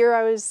first year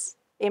I was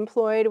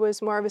employed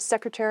was more of a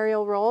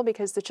secretarial role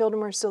because the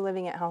children were still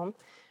living at home.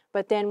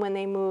 But then when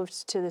they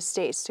moved to the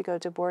States to go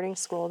to boarding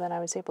school, then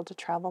I was able to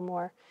travel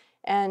more,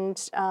 and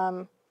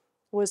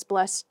was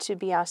blessed to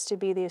be asked to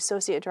be the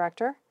associate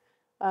director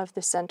of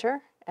the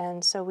center.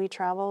 And so we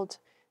traveled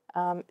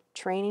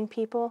training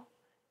people,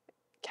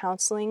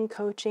 counseling,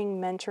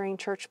 coaching, mentoring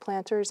church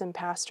planters and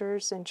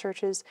pastors and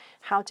churches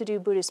how to do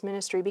Buddhist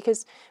ministry,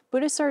 because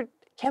Buddhists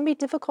can be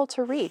difficult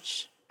to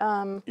reach.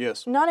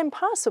 Yes. Not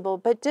impossible,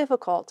 but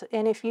difficult.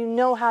 And if you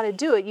know how to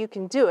do it, you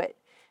can do it.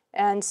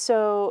 And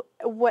so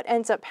what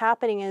ends up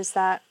happening is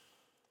that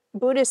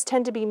Buddhists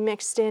tend to be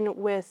mixed in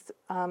with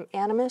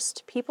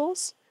animist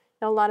peoples.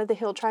 A lot of the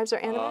hill tribes are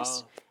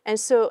animists.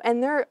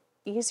 And they're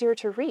easier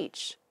to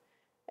reach.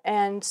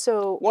 And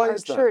so Why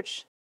is that?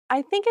 Church,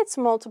 I think it's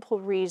multiple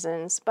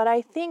reasons, but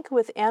I think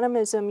with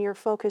animism, you're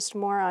focused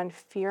more on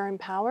fear and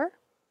power.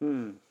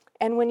 And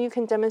when you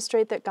can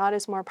demonstrate that God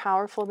is more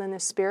powerful than the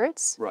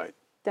spirits,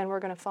 then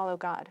we're going to follow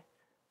God.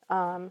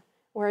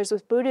 Whereas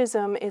with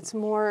Buddhism, it's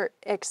more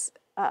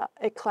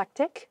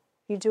eclectic.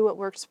 You do what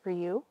works for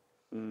you.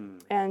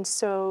 And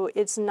so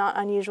it's not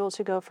unusual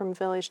to go from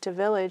village to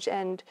village,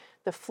 and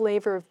the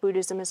flavor of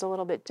Buddhism is a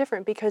little bit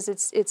different because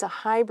it's a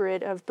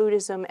hybrid of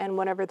Buddhism and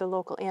whatever the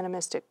local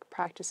animistic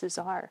practices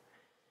are.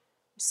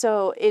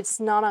 So it's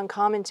not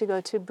uncommon to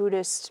go to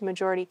Buddhist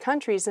majority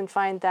countries and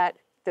find that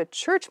the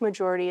church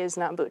majority is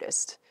not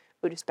Buddhist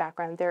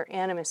background, they're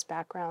animist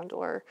background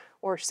or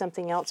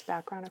something else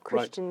background, a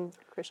Christian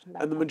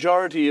background. And the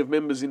majority of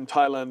members in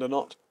Thailand are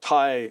not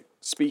Thai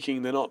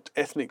speaking, they're not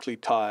ethnically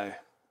Thai,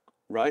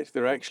 right?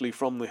 They're actually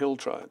from the hill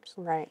tribes.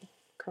 Right,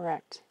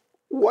 correct.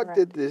 What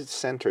did the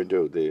center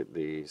do,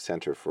 the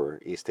Center for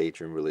East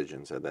Asian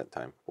Religions at that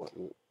time?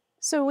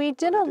 So we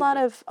did a lot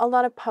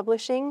of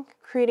publishing,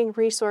 creating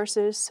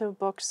resources, so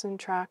books and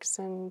tracts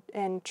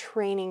and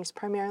trainings,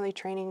 primarily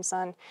trainings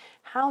on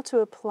how to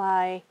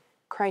apply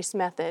Christ's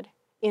method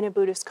in a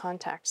Buddhist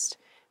context.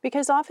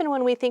 Because often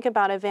when we think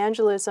about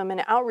evangelism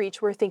and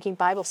outreach, we're thinking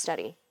Bible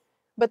study.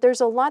 But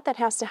there's a lot that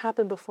has to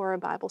happen before a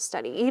Bible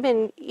study.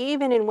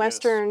 Even in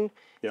Western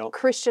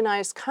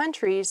Christianized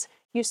countries,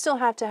 you still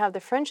have to have the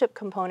friendship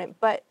component.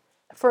 But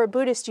for a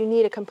Buddhist, you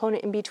need a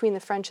component in between the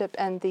friendship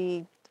and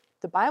the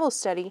Bible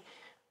study,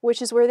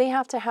 which is where they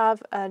have to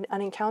have an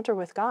encounter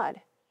with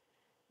God.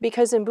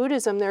 Because in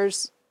Buddhism,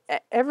 there's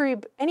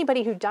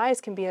anybody who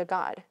dies can be a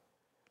god,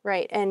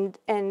 right?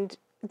 And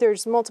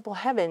there's multiple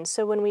heavens.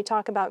 So when we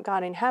talk about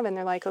God in heaven,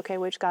 they're like, okay,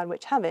 which God,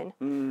 which heaven?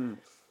 Mm.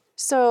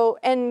 So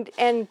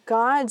and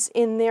gods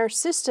in their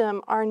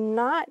system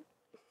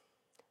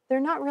they're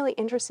not really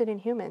interested in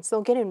humans.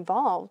 They'll get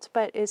involved,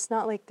 but it's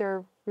not like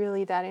they're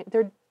really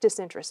they're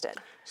disinterested.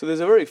 So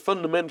there's a very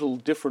fundamental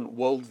different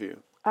worldview.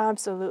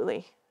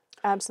 Absolutely.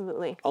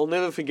 I'll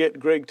never forget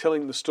Greg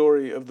telling the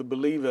story of the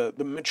believer,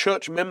 the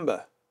church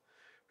member,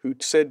 who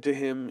said to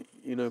him,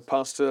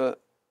 Pastor,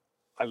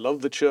 I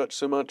love the church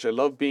so much. I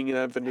love being an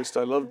Adventist.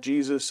 I love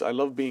Jesus. I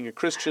love being a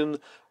Christian.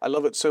 I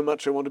love it so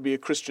much I want to be a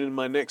Christian in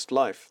my next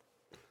life.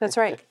 That's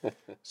right.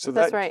 So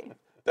that's right.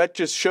 That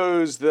just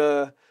shows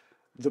the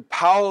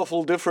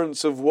powerful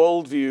difference of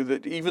worldview,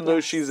 that even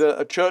though she's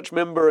a church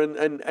member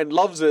and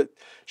loves it,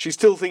 she's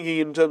still thinking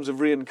in terms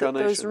of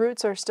reincarnation. Those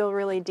roots are still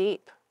really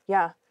deep.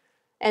 Yeah.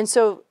 And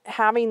so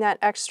having that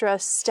extra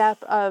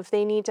step of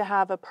they need to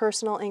have a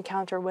personal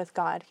encounter with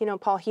God.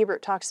 Paul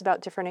Hebert talks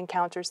about different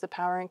encounters, the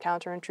power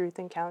encounter and truth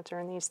encounter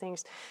and these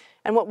things.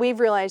 And what we've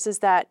realized is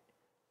that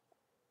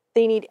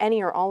they need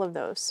any or all of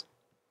those.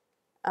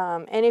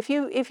 And if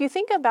you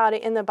think about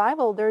it in the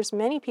Bible, there's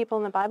many people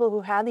in the Bible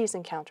who had these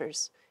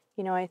encounters.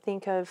 I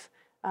think of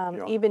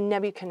even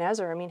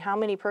Nebuchadnezzar. I mean, how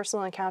many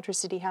personal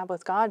encounters did he have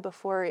with God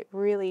before it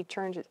really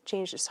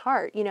changed his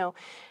heart?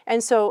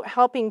 And so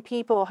helping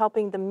people,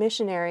 helping the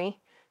missionary,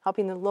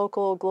 helping the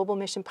local global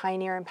mission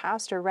pioneer and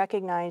pastor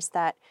recognize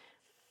that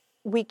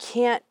we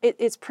can't.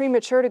 It's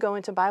premature to go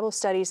into Bible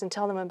studies and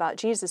tell them about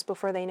Jesus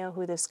before they know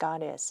who this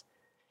God is.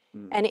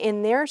 And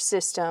in their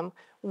system,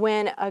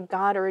 when a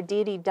God or a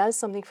deity does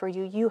something for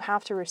you, you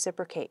have to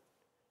reciprocate.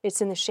 It's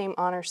in the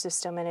shame-honor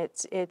system, and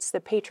it's the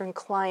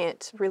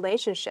patron-client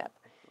relationship.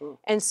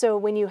 And so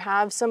when you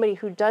have somebody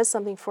who does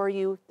something for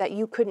you that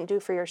you couldn't do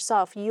for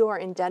yourself, you are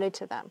indebted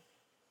to them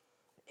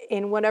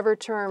in whatever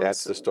terms.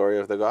 That's the story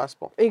of the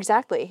gospel.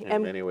 Exactly.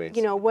 In many ways.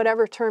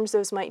 Whatever terms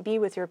those might be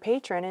with your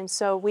patron. And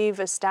so we've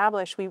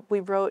established, we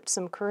wrote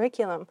some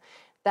curriculum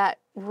that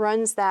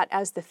runs that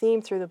as the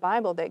theme through the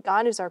Bible, that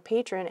God is our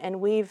patron, and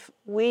we've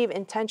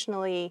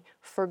intentionally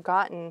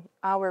forgotten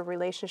our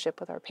relationship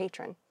with our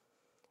patron.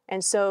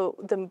 And so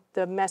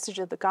the message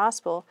of the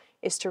gospel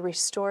is to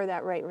restore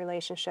that right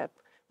relationship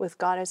with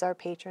God as our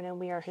patron, and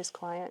we are his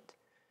client.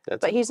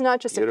 But he's not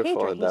just a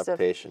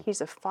patron,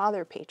 he's a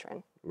father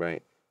patron.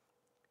 Right.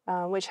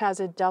 Which has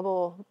a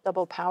double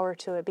power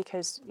to it,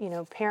 because,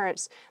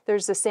 parents,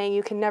 there's the saying,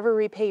 you can never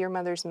repay your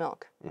mother's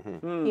milk.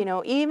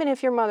 Mm-hmm. Even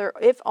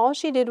if all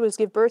she did was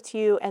give birth to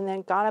you and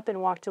then got up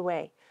and walked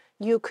away,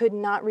 you could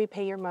not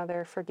repay your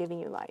mother for giving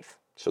you life.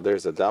 So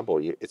there's a double.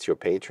 It's your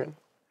patron.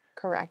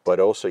 Correct. But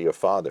also your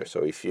father.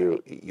 So if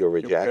your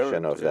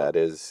rejection of that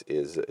is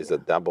a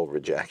double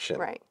rejection.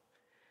 Right.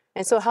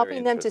 And so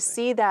helping them to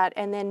see that,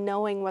 and then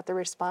knowing what the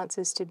response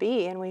is to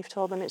be. And we've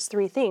told them it's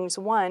three things.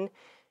 One,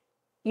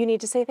 you need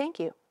to say thank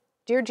you.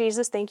 Dear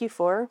Jesus, thank you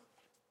for,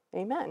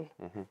 amen.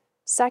 Mm-hmm.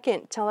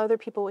 Second, tell other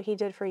people what he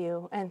did for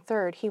you. And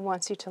third, he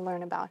wants you to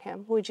learn about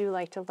him. Would you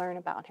like to learn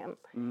about him?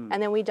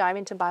 And then we dive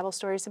into Bible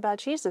stories about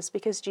Jesus,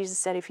 because Jesus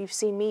said, if you've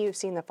seen me, you've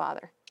seen the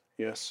Father.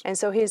 Yes. And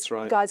so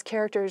God's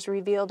character is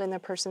revealed in the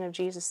person of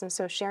Jesus. And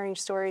so sharing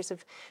stories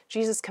of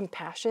Jesus'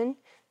 compassion,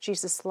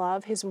 Jesus'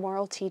 love, his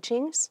moral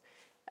teachings,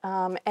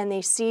 and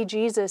they see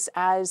Jesus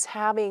as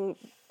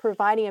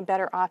providing a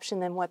better option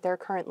than what they're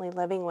currently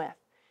living with.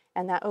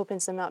 And that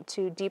opens them up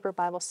to deeper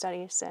Bible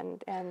studies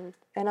and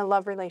a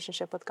love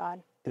relationship with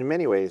God. In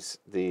many ways,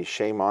 the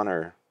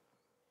shame-honor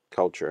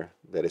culture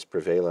that is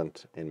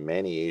prevalent in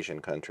many Asian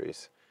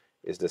countries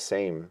is the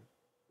same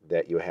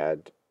that you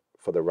had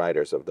for the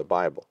writers of the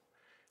Bible.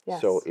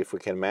 Yes. So if we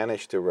can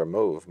manage to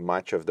remove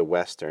much of the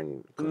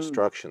Western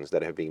constructions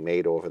that have been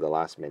made over the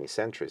last many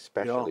centuries,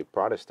 especially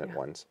Protestant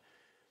ones,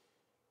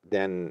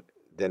 then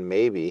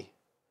maybe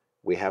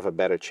we have a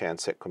better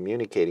chance at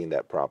communicating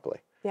that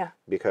properly. Yeah.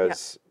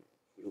 Because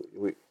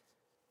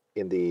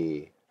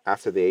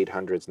after the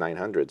 800s,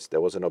 900s,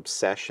 there was an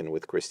obsession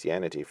with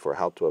Christianity for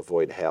how to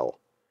avoid hell.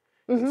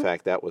 Mm-hmm. In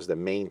fact, that was the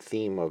main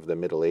theme of the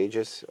Middle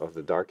Ages, of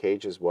the Dark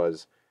Ages,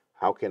 was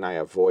how can I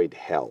avoid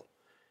hell?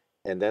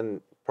 And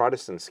then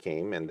Protestants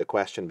came, and the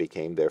question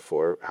became,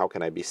 therefore, how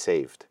can I be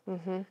saved?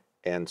 Mm-hmm.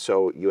 And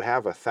so you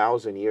have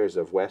 1,000 years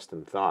of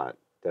Western thought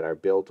that are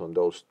built on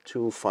those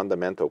two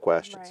fundamental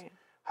questions. Right.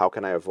 How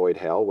can I avoid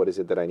hell? What is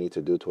it that I need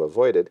to do to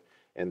avoid it?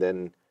 And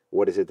then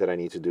what is it that I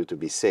need to do to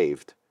be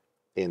saved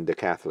in the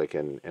Catholic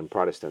and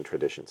Protestant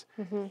traditions?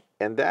 Mm-hmm.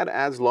 And that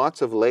adds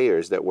lots of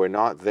layers that were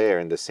not there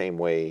in the same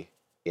way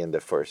in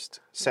the first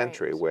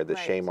century, where the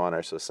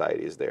shame-honor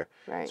society is there.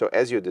 Right. So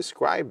as you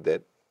described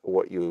it,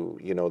 what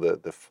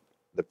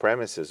the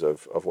premises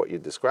of what you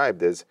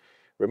described is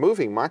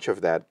removing much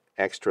of that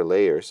extra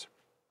layers,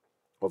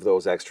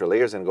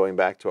 and going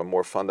back to a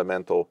more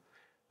fundamental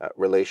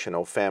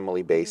relational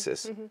family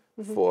basis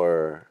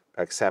for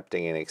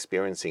accepting and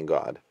experiencing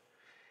God.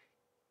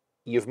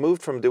 You've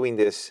moved from doing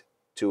this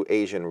to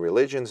Asian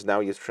religions. Now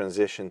you've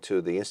transitioned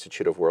to the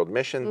Institute of World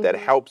Mission that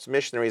helps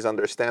missionaries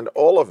understand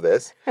all of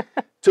this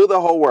to the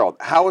whole world.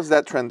 How is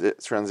that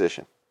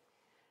transition?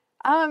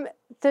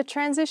 The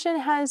transition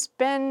has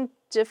been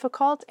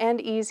difficult and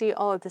easy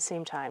all at the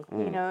same time.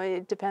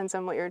 It depends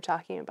on what you're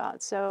talking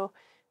about. So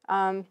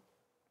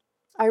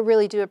I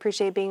really do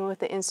appreciate being with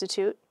the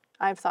Institute.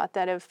 I've thought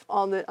that of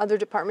all the other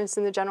departments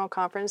in the General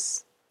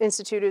Conference,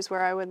 Institute is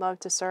where I would love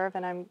to serve,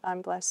 and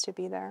I'm blessed to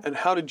be there. And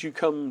how did you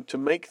come to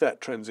make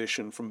that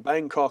transition from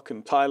Bangkok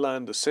and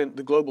Thailand,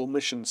 the Global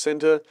Mission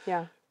Center,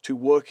 to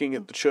working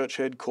at the church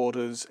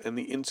headquarters and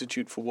the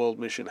Institute for World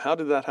Mission? How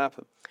did that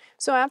happen?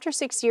 So after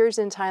 6 years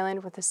in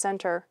Thailand with the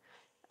center,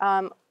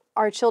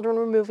 our children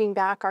were moving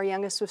back. Our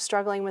youngest was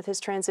struggling with his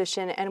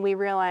transition, and we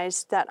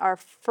realized that our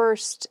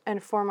first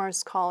and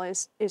foremost call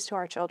is to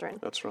our children.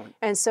 That's right.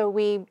 And so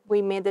we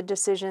made the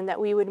decision that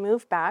we would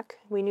move back.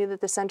 We knew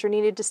that the center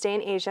needed to stay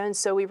in Asia, and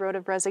so we wrote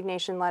a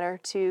resignation letter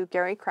to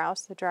Gary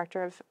Krause, the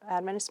director of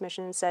Adventist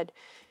Mission, and said,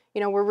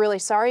 we're really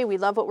sorry. We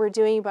love what we're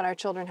doing, but our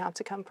children have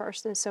to come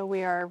first. And so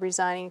we are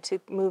resigning to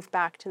move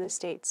back to the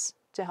States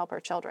to help our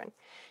children.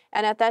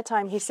 And at that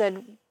time, he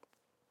said,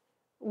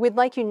 we'd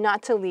like you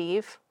not to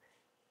leave.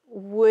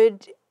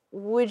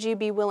 Would you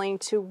be willing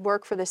to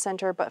work for the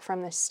center, but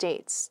from the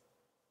States,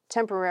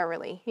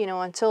 temporarily,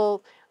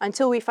 until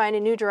we find a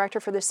new director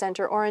for the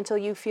center, or until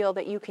you feel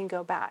that you can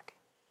go back?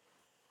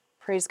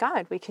 Praise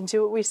God, we can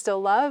do what we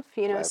still love,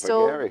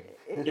 still, Gary.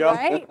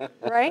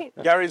 right?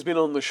 Gary's been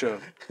on the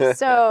show.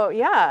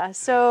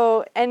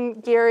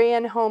 And Gary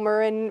and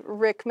Homer and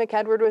Rick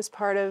McEdward was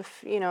part of,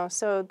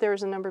 so there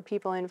was a number of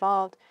people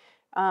involved.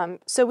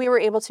 So we were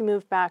able to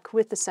move back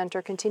with the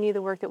center, continue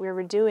the work that we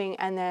were doing,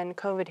 and then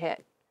COVID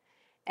hit.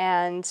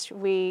 And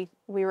we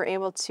were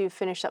able to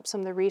finish up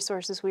some of the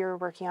resources we were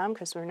working on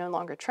because we were no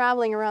longer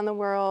traveling around the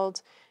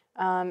world,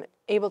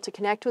 able to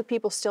connect with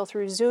people still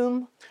through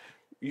Zoom.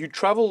 You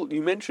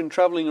mentioned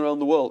traveling around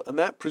the world, and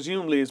that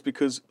presumably is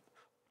because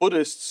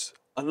Buddhists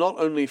are not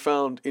only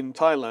found in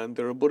Thailand,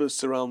 there are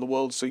Buddhists around the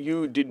world. So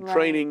you did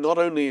training not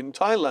only in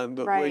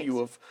Thailand, where you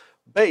were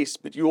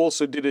based, but you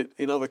also did it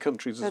in other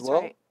countries as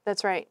well.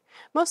 That's right.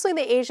 Mostly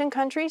the Asian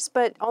countries,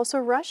 but also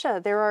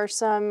Russia. There are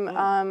some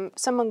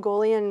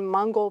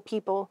Mongol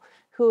people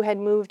who had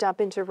moved up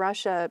into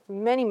Russia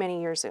many,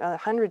 many years ago,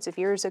 hundreds of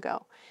years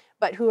ago,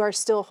 but who are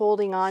still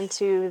holding on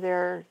to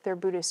their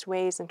Buddhist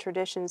ways and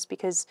traditions,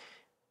 because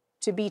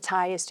to be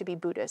Thai is to be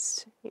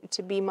Buddhist.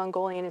 To be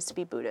Mongolian is to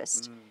be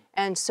Buddhist.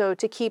 And so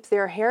to keep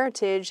their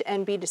heritage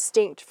and be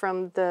distinct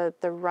from the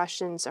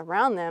Russians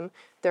around them,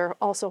 they're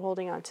also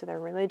holding on to their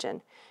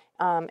religion.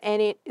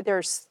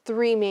 There's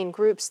 3 main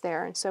groups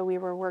there, and so we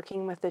were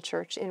working with the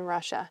church in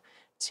Russia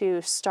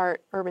to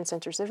start urban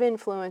centers of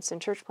influence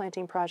and church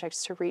planting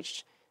projects to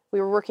reach. We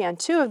were working on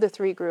 2 of the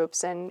 3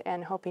 groups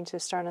and hoping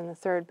to start on the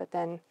 3rd, but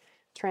then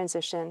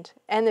transitioned.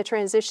 And the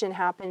transition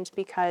happened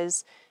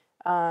because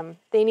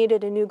they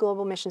needed a new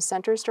Global Mission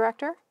Centers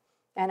director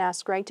and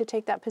asked Greg to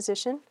take that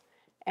position.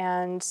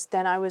 And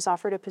then I was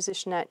offered a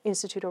position at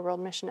Institute of World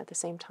Mission at the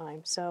same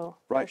time. So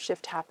our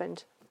shift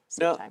happened at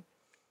the same time.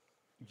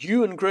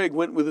 You and Greg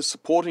went with a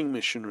supporting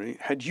missionary.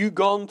 Had you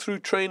gone through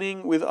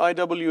training with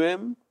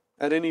IWM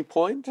at any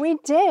point? We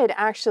did,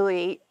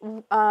 actually.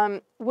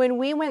 When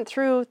we went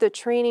through the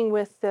training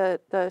with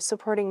the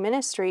supporting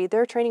ministry,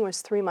 their training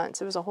was 3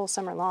 months. It was a whole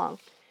summer long.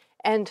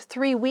 And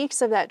 3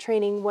 weeks of that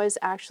training was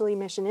actually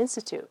Mission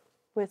Institute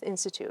with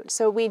Institute.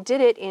 So we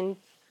did it in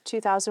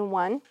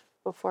 2001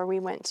 before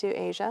we went to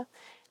Asia.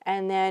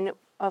 And then,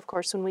 of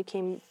course, when we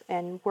came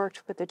and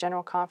worked with the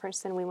General Conference,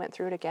 then we went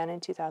through it again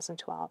in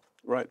 2012.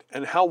 Right.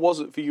 And how was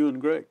it for you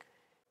and Greg?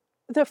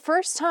 The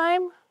first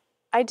time,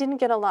 I didn't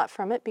get a lot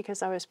from it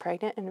because I was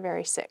pregnant and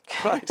very sick.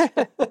 Right.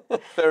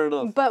 Fair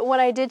enough. But what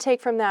I did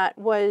take from that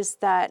was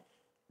that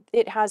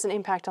it has an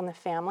impact on the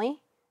family,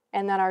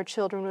 and that our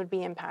children would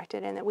be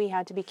impacted, and that we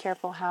had to be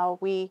careful how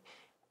we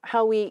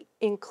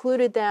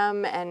included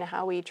them and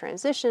how we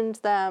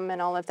transitioned them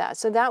and all of that.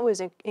 So that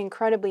was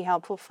incredibly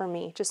helpful for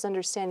me, just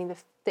understanding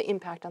the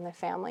impact on the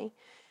family.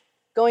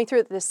 Going through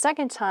it the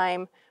second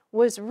time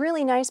was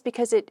really nice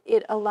because it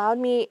allowed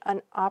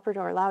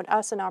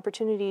us an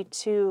opportunity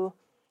to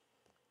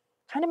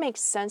kind of make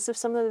sense of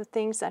some of the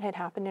things that had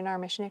happened in our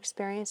mission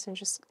experience, and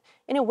just,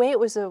 in a way, it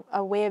was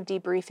a way of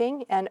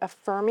debriefing and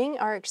affirming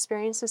our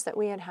experiences that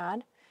we had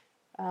had.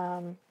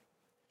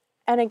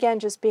 And again,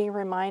 just being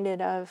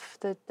reminded of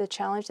the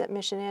challenge that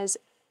mission is.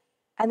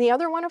 And the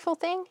other wonderful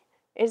thing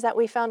is that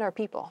we found our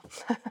people.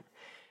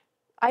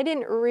 I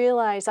didn't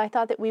realize, I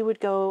thought that we would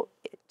go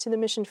to the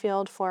mission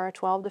field for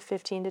 12 to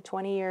 15 to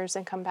 20 years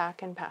and come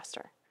back and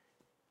pastor.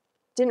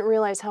 didn't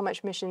realize how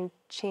much mission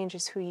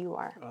changes who you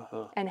are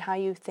and how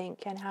you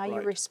think and how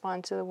you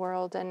respond to the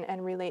world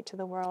and relate to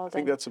the world. I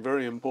think that's a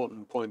very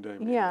important point,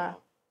 Amy. Yeah.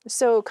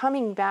 So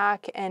coming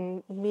back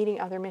and meeting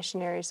other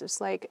missionaries,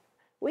 it's like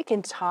we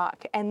can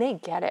talk and they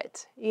get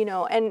it, you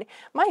know, and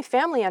my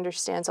family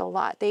understands a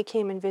lot. They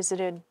came and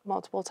visited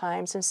multiple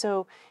times. And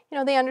so, you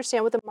know, they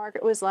understand what the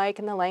market was like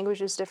and the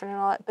language is different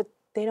and all that, but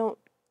they don't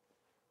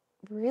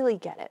really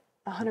get it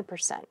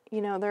 100%.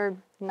 You know, they're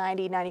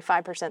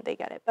 95% they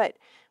get it. But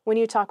when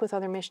you talk with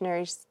other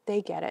missionaries,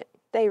 they get it.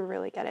 They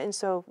really get it. And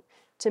so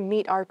to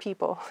meet our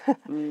people,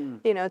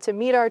 you know, to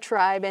meet our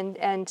tribe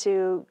and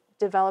to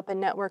develop a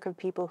network of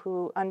people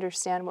who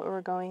understand what we're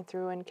going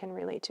through and can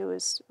relate to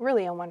is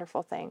really a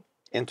wonderful thing.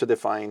 And to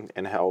define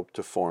and help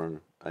to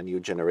form a new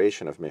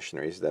generation of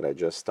missionaries that are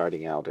just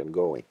starting out and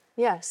going.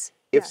 Yes.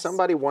 If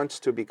somebody wants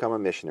to become a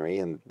missionary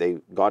and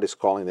God is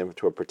calling them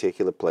to a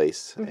particular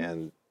place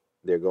and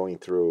they're going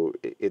through,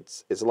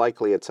 it's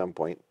likely at some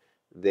point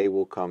they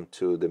will come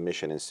to the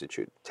Mission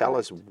Institute. Tell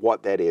us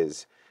what that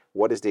is.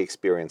 What is the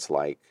experience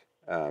like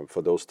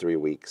for those 3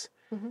 weeks?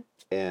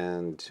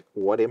 And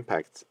what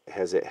impact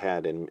has it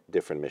had in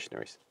different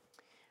missionaries?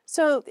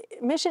 So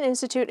Mission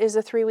Institute is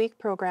a 3-week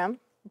program,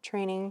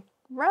 training,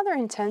 rather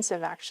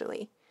intensive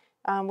actually,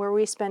 where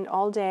we spend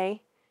all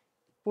day.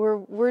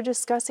 We're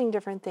discussing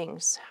different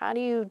things. How do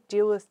you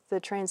deal with the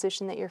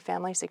transition that your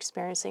family's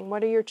experiencing?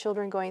 What are your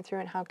children going through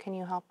and how can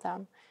you help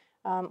them?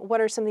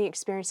 What are some of the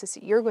experiences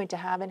that you're going to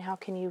have and how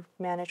can you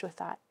manage with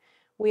that?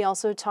 We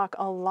also talk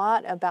a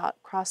lot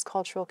about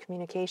cross-cultural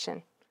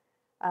communication.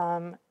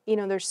 You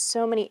know, there's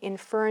so many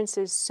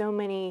inferences, so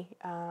many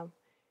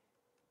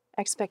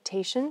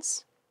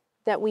expectations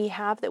that we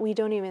have that we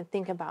don't even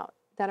think about,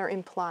 that are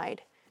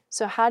implied.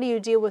 So how do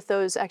you deal with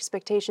those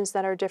expectations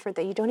that are different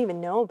that you don't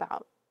even know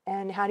about?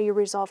 And how do you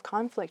resolve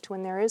conflict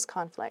when there is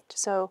conflict?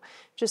 So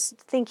just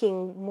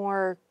thinking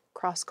more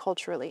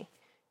cross-culturally.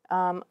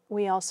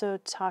 We also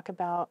talk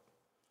about,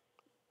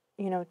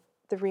 you know,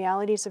 the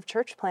realities of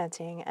church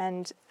planting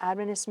and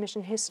Adventist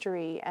mission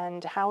history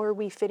and how are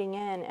we fitting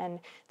in and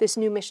this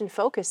new mission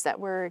focus that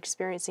we're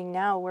experiencing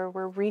now where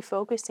we're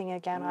refocusing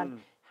again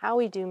on how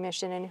we do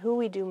mission and who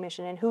we do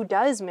mission and who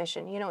does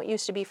mission. You know, it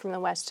used to be from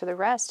the West to the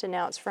rest and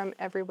now it's from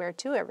everywhere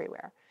to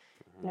everywhere.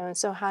 You know, and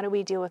so how do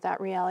we deal with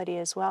that reality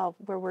as well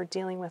where we're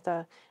dealing with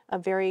a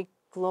very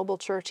global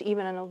church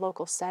even in a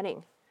local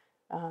setting?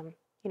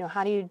 You know,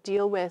 how do you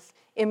deal with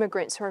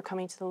immigrants who are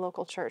coming to the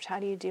local church?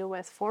 How do you deal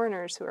with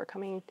foreigners who are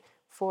coming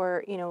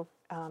for, you know,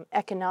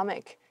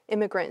 economic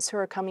immigrants who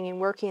are coming and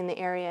working in the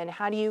area? And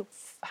how do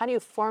you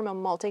form a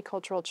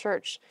multicultural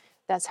church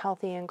that's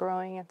healthy and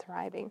growing and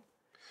thriving?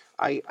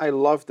 I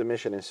love the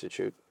Mission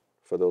Institute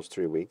for those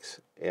 3 weeks,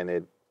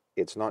 and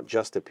it's not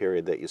just a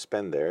period that you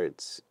spend there.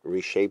 It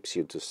reshapes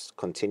you to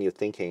continue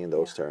thinking in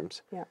those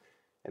terms. Yeah.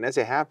 And as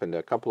it happened,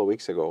 a couple of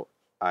weeks ago,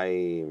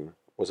 I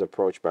was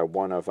approached by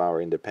one of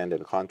our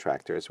independent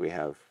contractors. We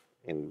have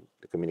in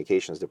the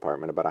communications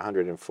department about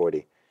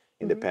 140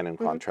 independent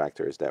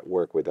contractors that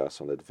work with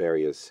us on the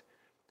various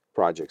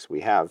projects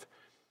we have.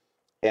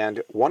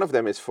 And one of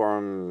them is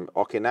from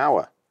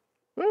Okinawa.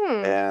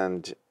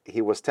 And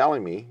he was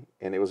telling me,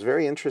 and it was a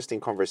very interesting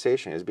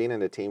conversation. He's been in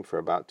the team for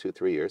about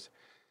 2-3 years.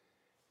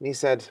 And he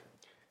said,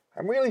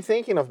 I'm really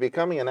thinking of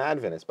becoming an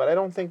Adventist, but I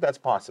don't think that's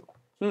possible.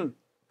 I'm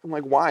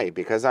like, why?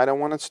 Because I don't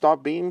want to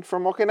stop being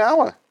from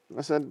Okinawa.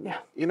 I said,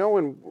 you know,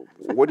 and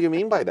what do you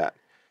mean by that?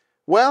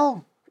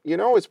 Well, you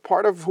know, it's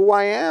part of who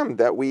I am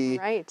that we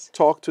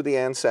talk to the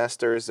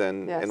ancestors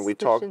and we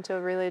talk into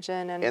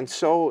religion and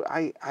so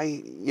I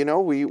you know,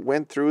 we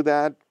went through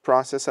that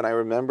process and I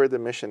remember the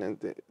mission and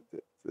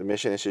the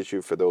Mission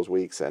Institute for those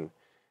weeks and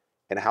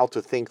how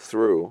to think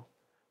through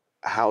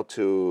how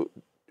to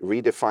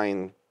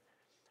redefine,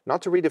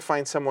 not to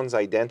redefine someone's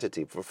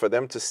identity, for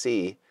them to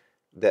see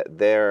that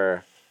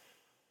their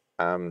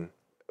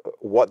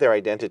what their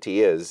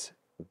identity is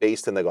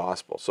based in the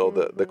gospel. So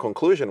the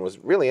conclusion was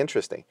really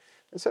interesting.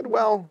 I said,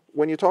 well,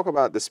 when you talk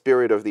about the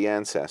spirit of the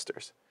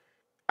ancestors,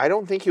 I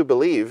don't think you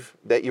believe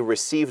that you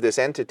receive this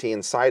entity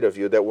inside of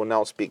you that will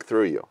now speak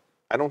through you.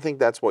 I don't think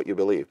that's what you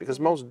believe,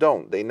 because most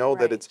don't. They know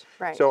that it's...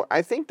 So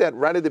I think that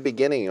right at the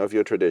beginning of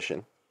your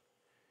tradition,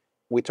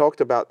 we talked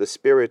about the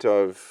spirit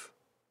of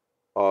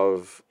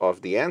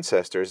the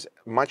ancestors,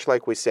 much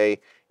like we say,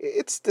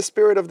 it's the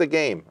spirit of the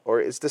game,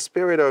 or it's the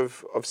spirit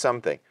of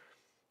something.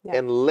 Yeah.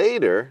 And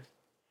later,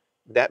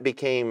 that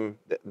became,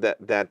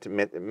 that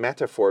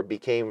metaphor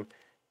became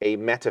a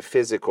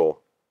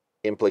metaphysical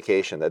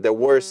implication, that there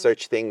were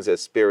such things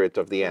as spirit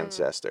of the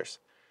ancestors.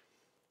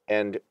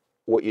 And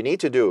what you need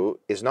to do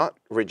is not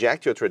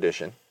reject your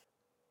tradition,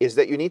 is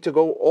that you need to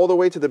go all the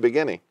way to the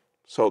beginning.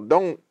 So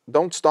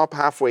don't stop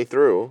halfway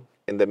through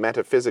in the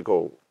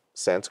metaphysical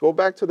sense. Go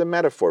back to the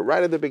metaphor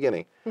right at the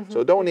beginning.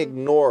 So don't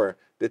ignore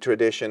the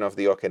tradition of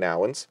the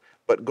Okinawans,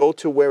 but go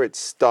to where it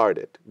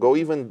started. Go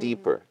even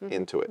deeper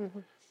into it.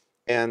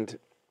 And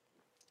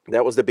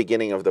that was the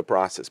beginning of the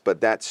process.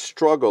 But that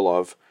struggle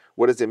of,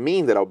 what does it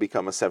mean that I'll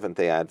become a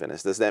Seventh-day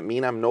Adventist? Does that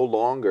mean I'm no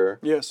longer,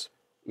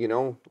 you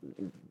know,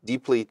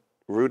 deeply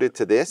rooted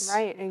to this.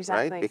 Right,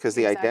 exactly. Right? Because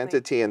the exactly.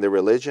 identity and the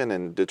religion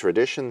and the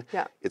tradition,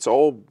 Yeah. it's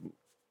all,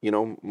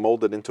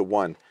 molded into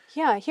one.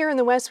 Yeah, here in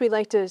the West, we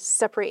like to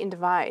separate and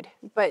divide,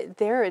 but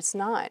there it's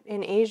not.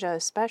 In Asia,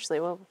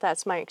 especially, well,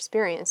 that's my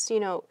experience.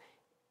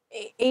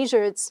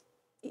 Asia, it's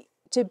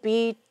to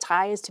be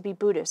Thai is to be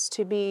Buddhist,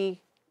 to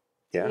be,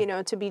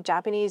 to be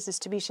Japanese is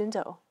to be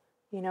Shinto,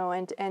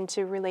 and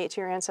to relate to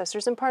your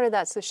ancestors. And part of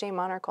that's the shame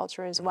honor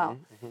culture as well.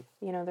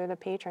 They're the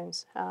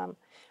patrons.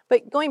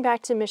 But going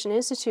back to Mission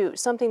Institute,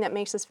 something that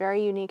makes us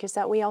very unique is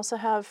that we also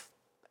have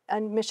a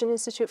Mission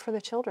Institute for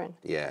the children.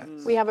 Yeah.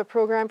 We have a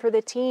program for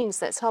the teens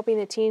that's helping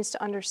the teens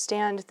to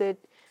understand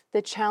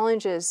the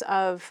challenges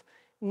of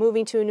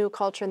moving to a new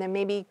culture and then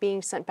maybe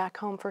being sent back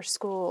home for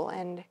school,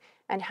 and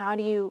how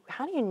do you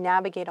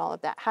navigate all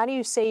of that? How do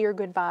you say your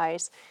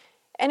goodbyes?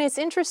 And it's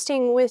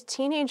interesting with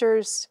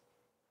teenagers,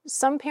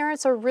 some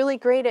parents are really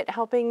great at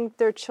helping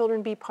their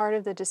children be part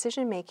of the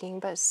decision making,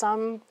 but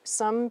some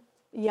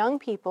young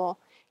people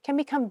can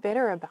become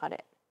bitter about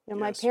it.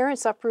 My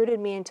parents uprooted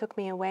me and took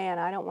me away, and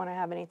I don't want to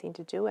have anything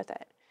to do with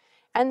it.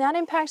 And that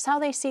impacts how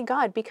they see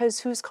God, because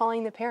who's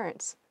calling the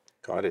parents?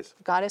 God is.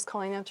 God is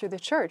calling them through the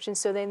church. And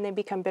so then they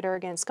become bitter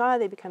against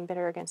God, they become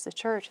bitter against the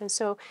church. And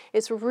so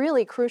it's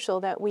really crucial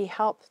that we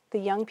help the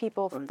young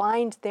people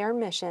find their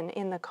mission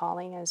in the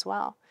calling as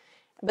well.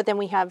 But then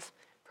we have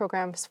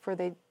programs for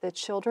the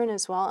children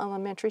as well,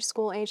 elementary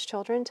school age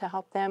children, to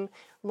help them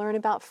learn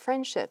about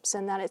friendships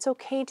and that it's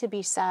okay to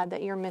be sad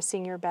that you're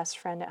missing your best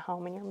friend at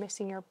home and you're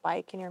missing your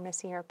bike and you're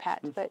missing your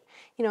pet. But,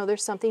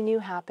 there's something new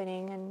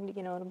happening and,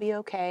 it'll be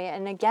okay.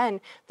 And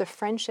again, the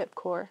friendship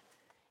core.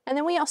 And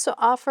then we also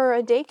offer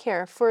a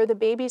daycare for the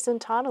babies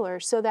and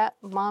toddlers so that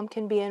mom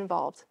can be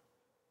involved.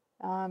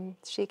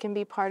 She can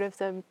be part of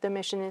the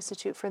Mission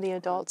Institute for the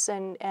adults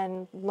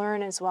and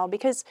learn as well,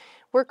 because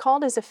we're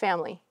called as a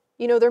family.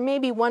 There may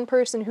be one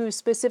person who's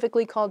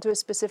specifically called to a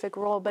specific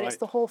role, but it's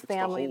the whole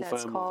family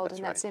that's called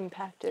and that's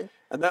impacted.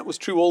 And that was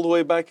true all the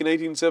way back in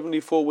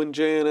 1874 when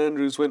J.N.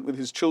 Andrews went with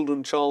his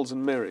children, Charles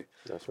and Mary.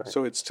 That's right.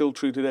 So it's still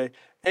true today.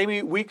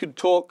 Amy, we could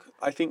talk,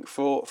 I think,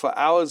 for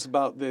hours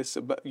about this.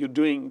 You're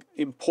doing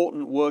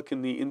important work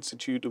in the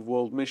Institute of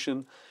World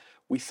Mission.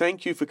 We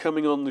thank you for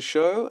coming on the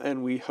show,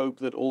 and we hope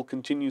that all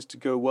continues to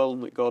go well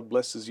and that God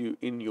blesses you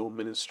in your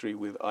ministry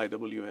with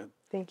IWM.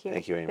 Thank you.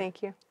 Thank you, Amy.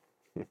 Thank you.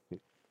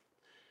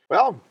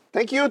 Well,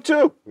 thank you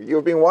too.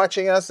 You've been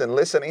watching us and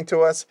listening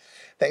to us.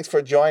 Thanks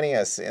for joining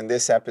us in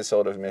this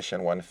episode of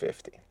Mission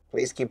 150.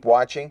 Please keep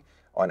watching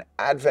on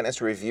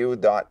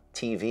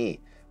AdventistReview.tv,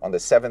 on the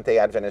Seventh-day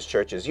Adventist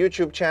Church's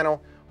YouTube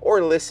channel,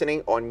 or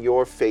listening on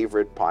your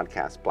favorite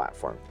podcast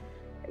platform.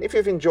 And if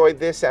you've enjoyed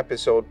this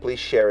episode, please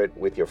share it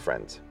with your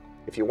friends.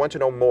 If you want to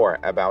know more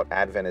about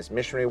Adventist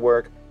missionary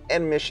work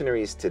and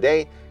missionaries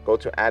today, go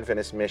to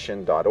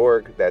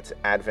AdventistMission.org. That's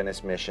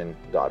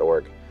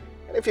AdventistMission.org.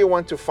 And if you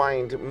want to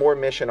find more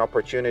mission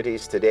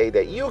opportunities today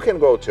that you can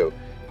go to,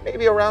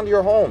 maybe around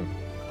your home,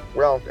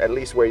 well, at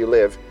least where you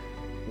live,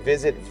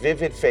 visit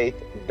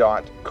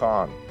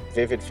vividfaith.com.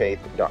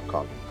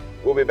 Vividfaith.com.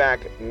 We'll be back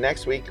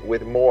next week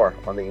with more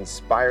on the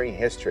inspiring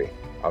history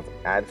of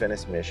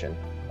Adventist mission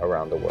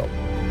around the world.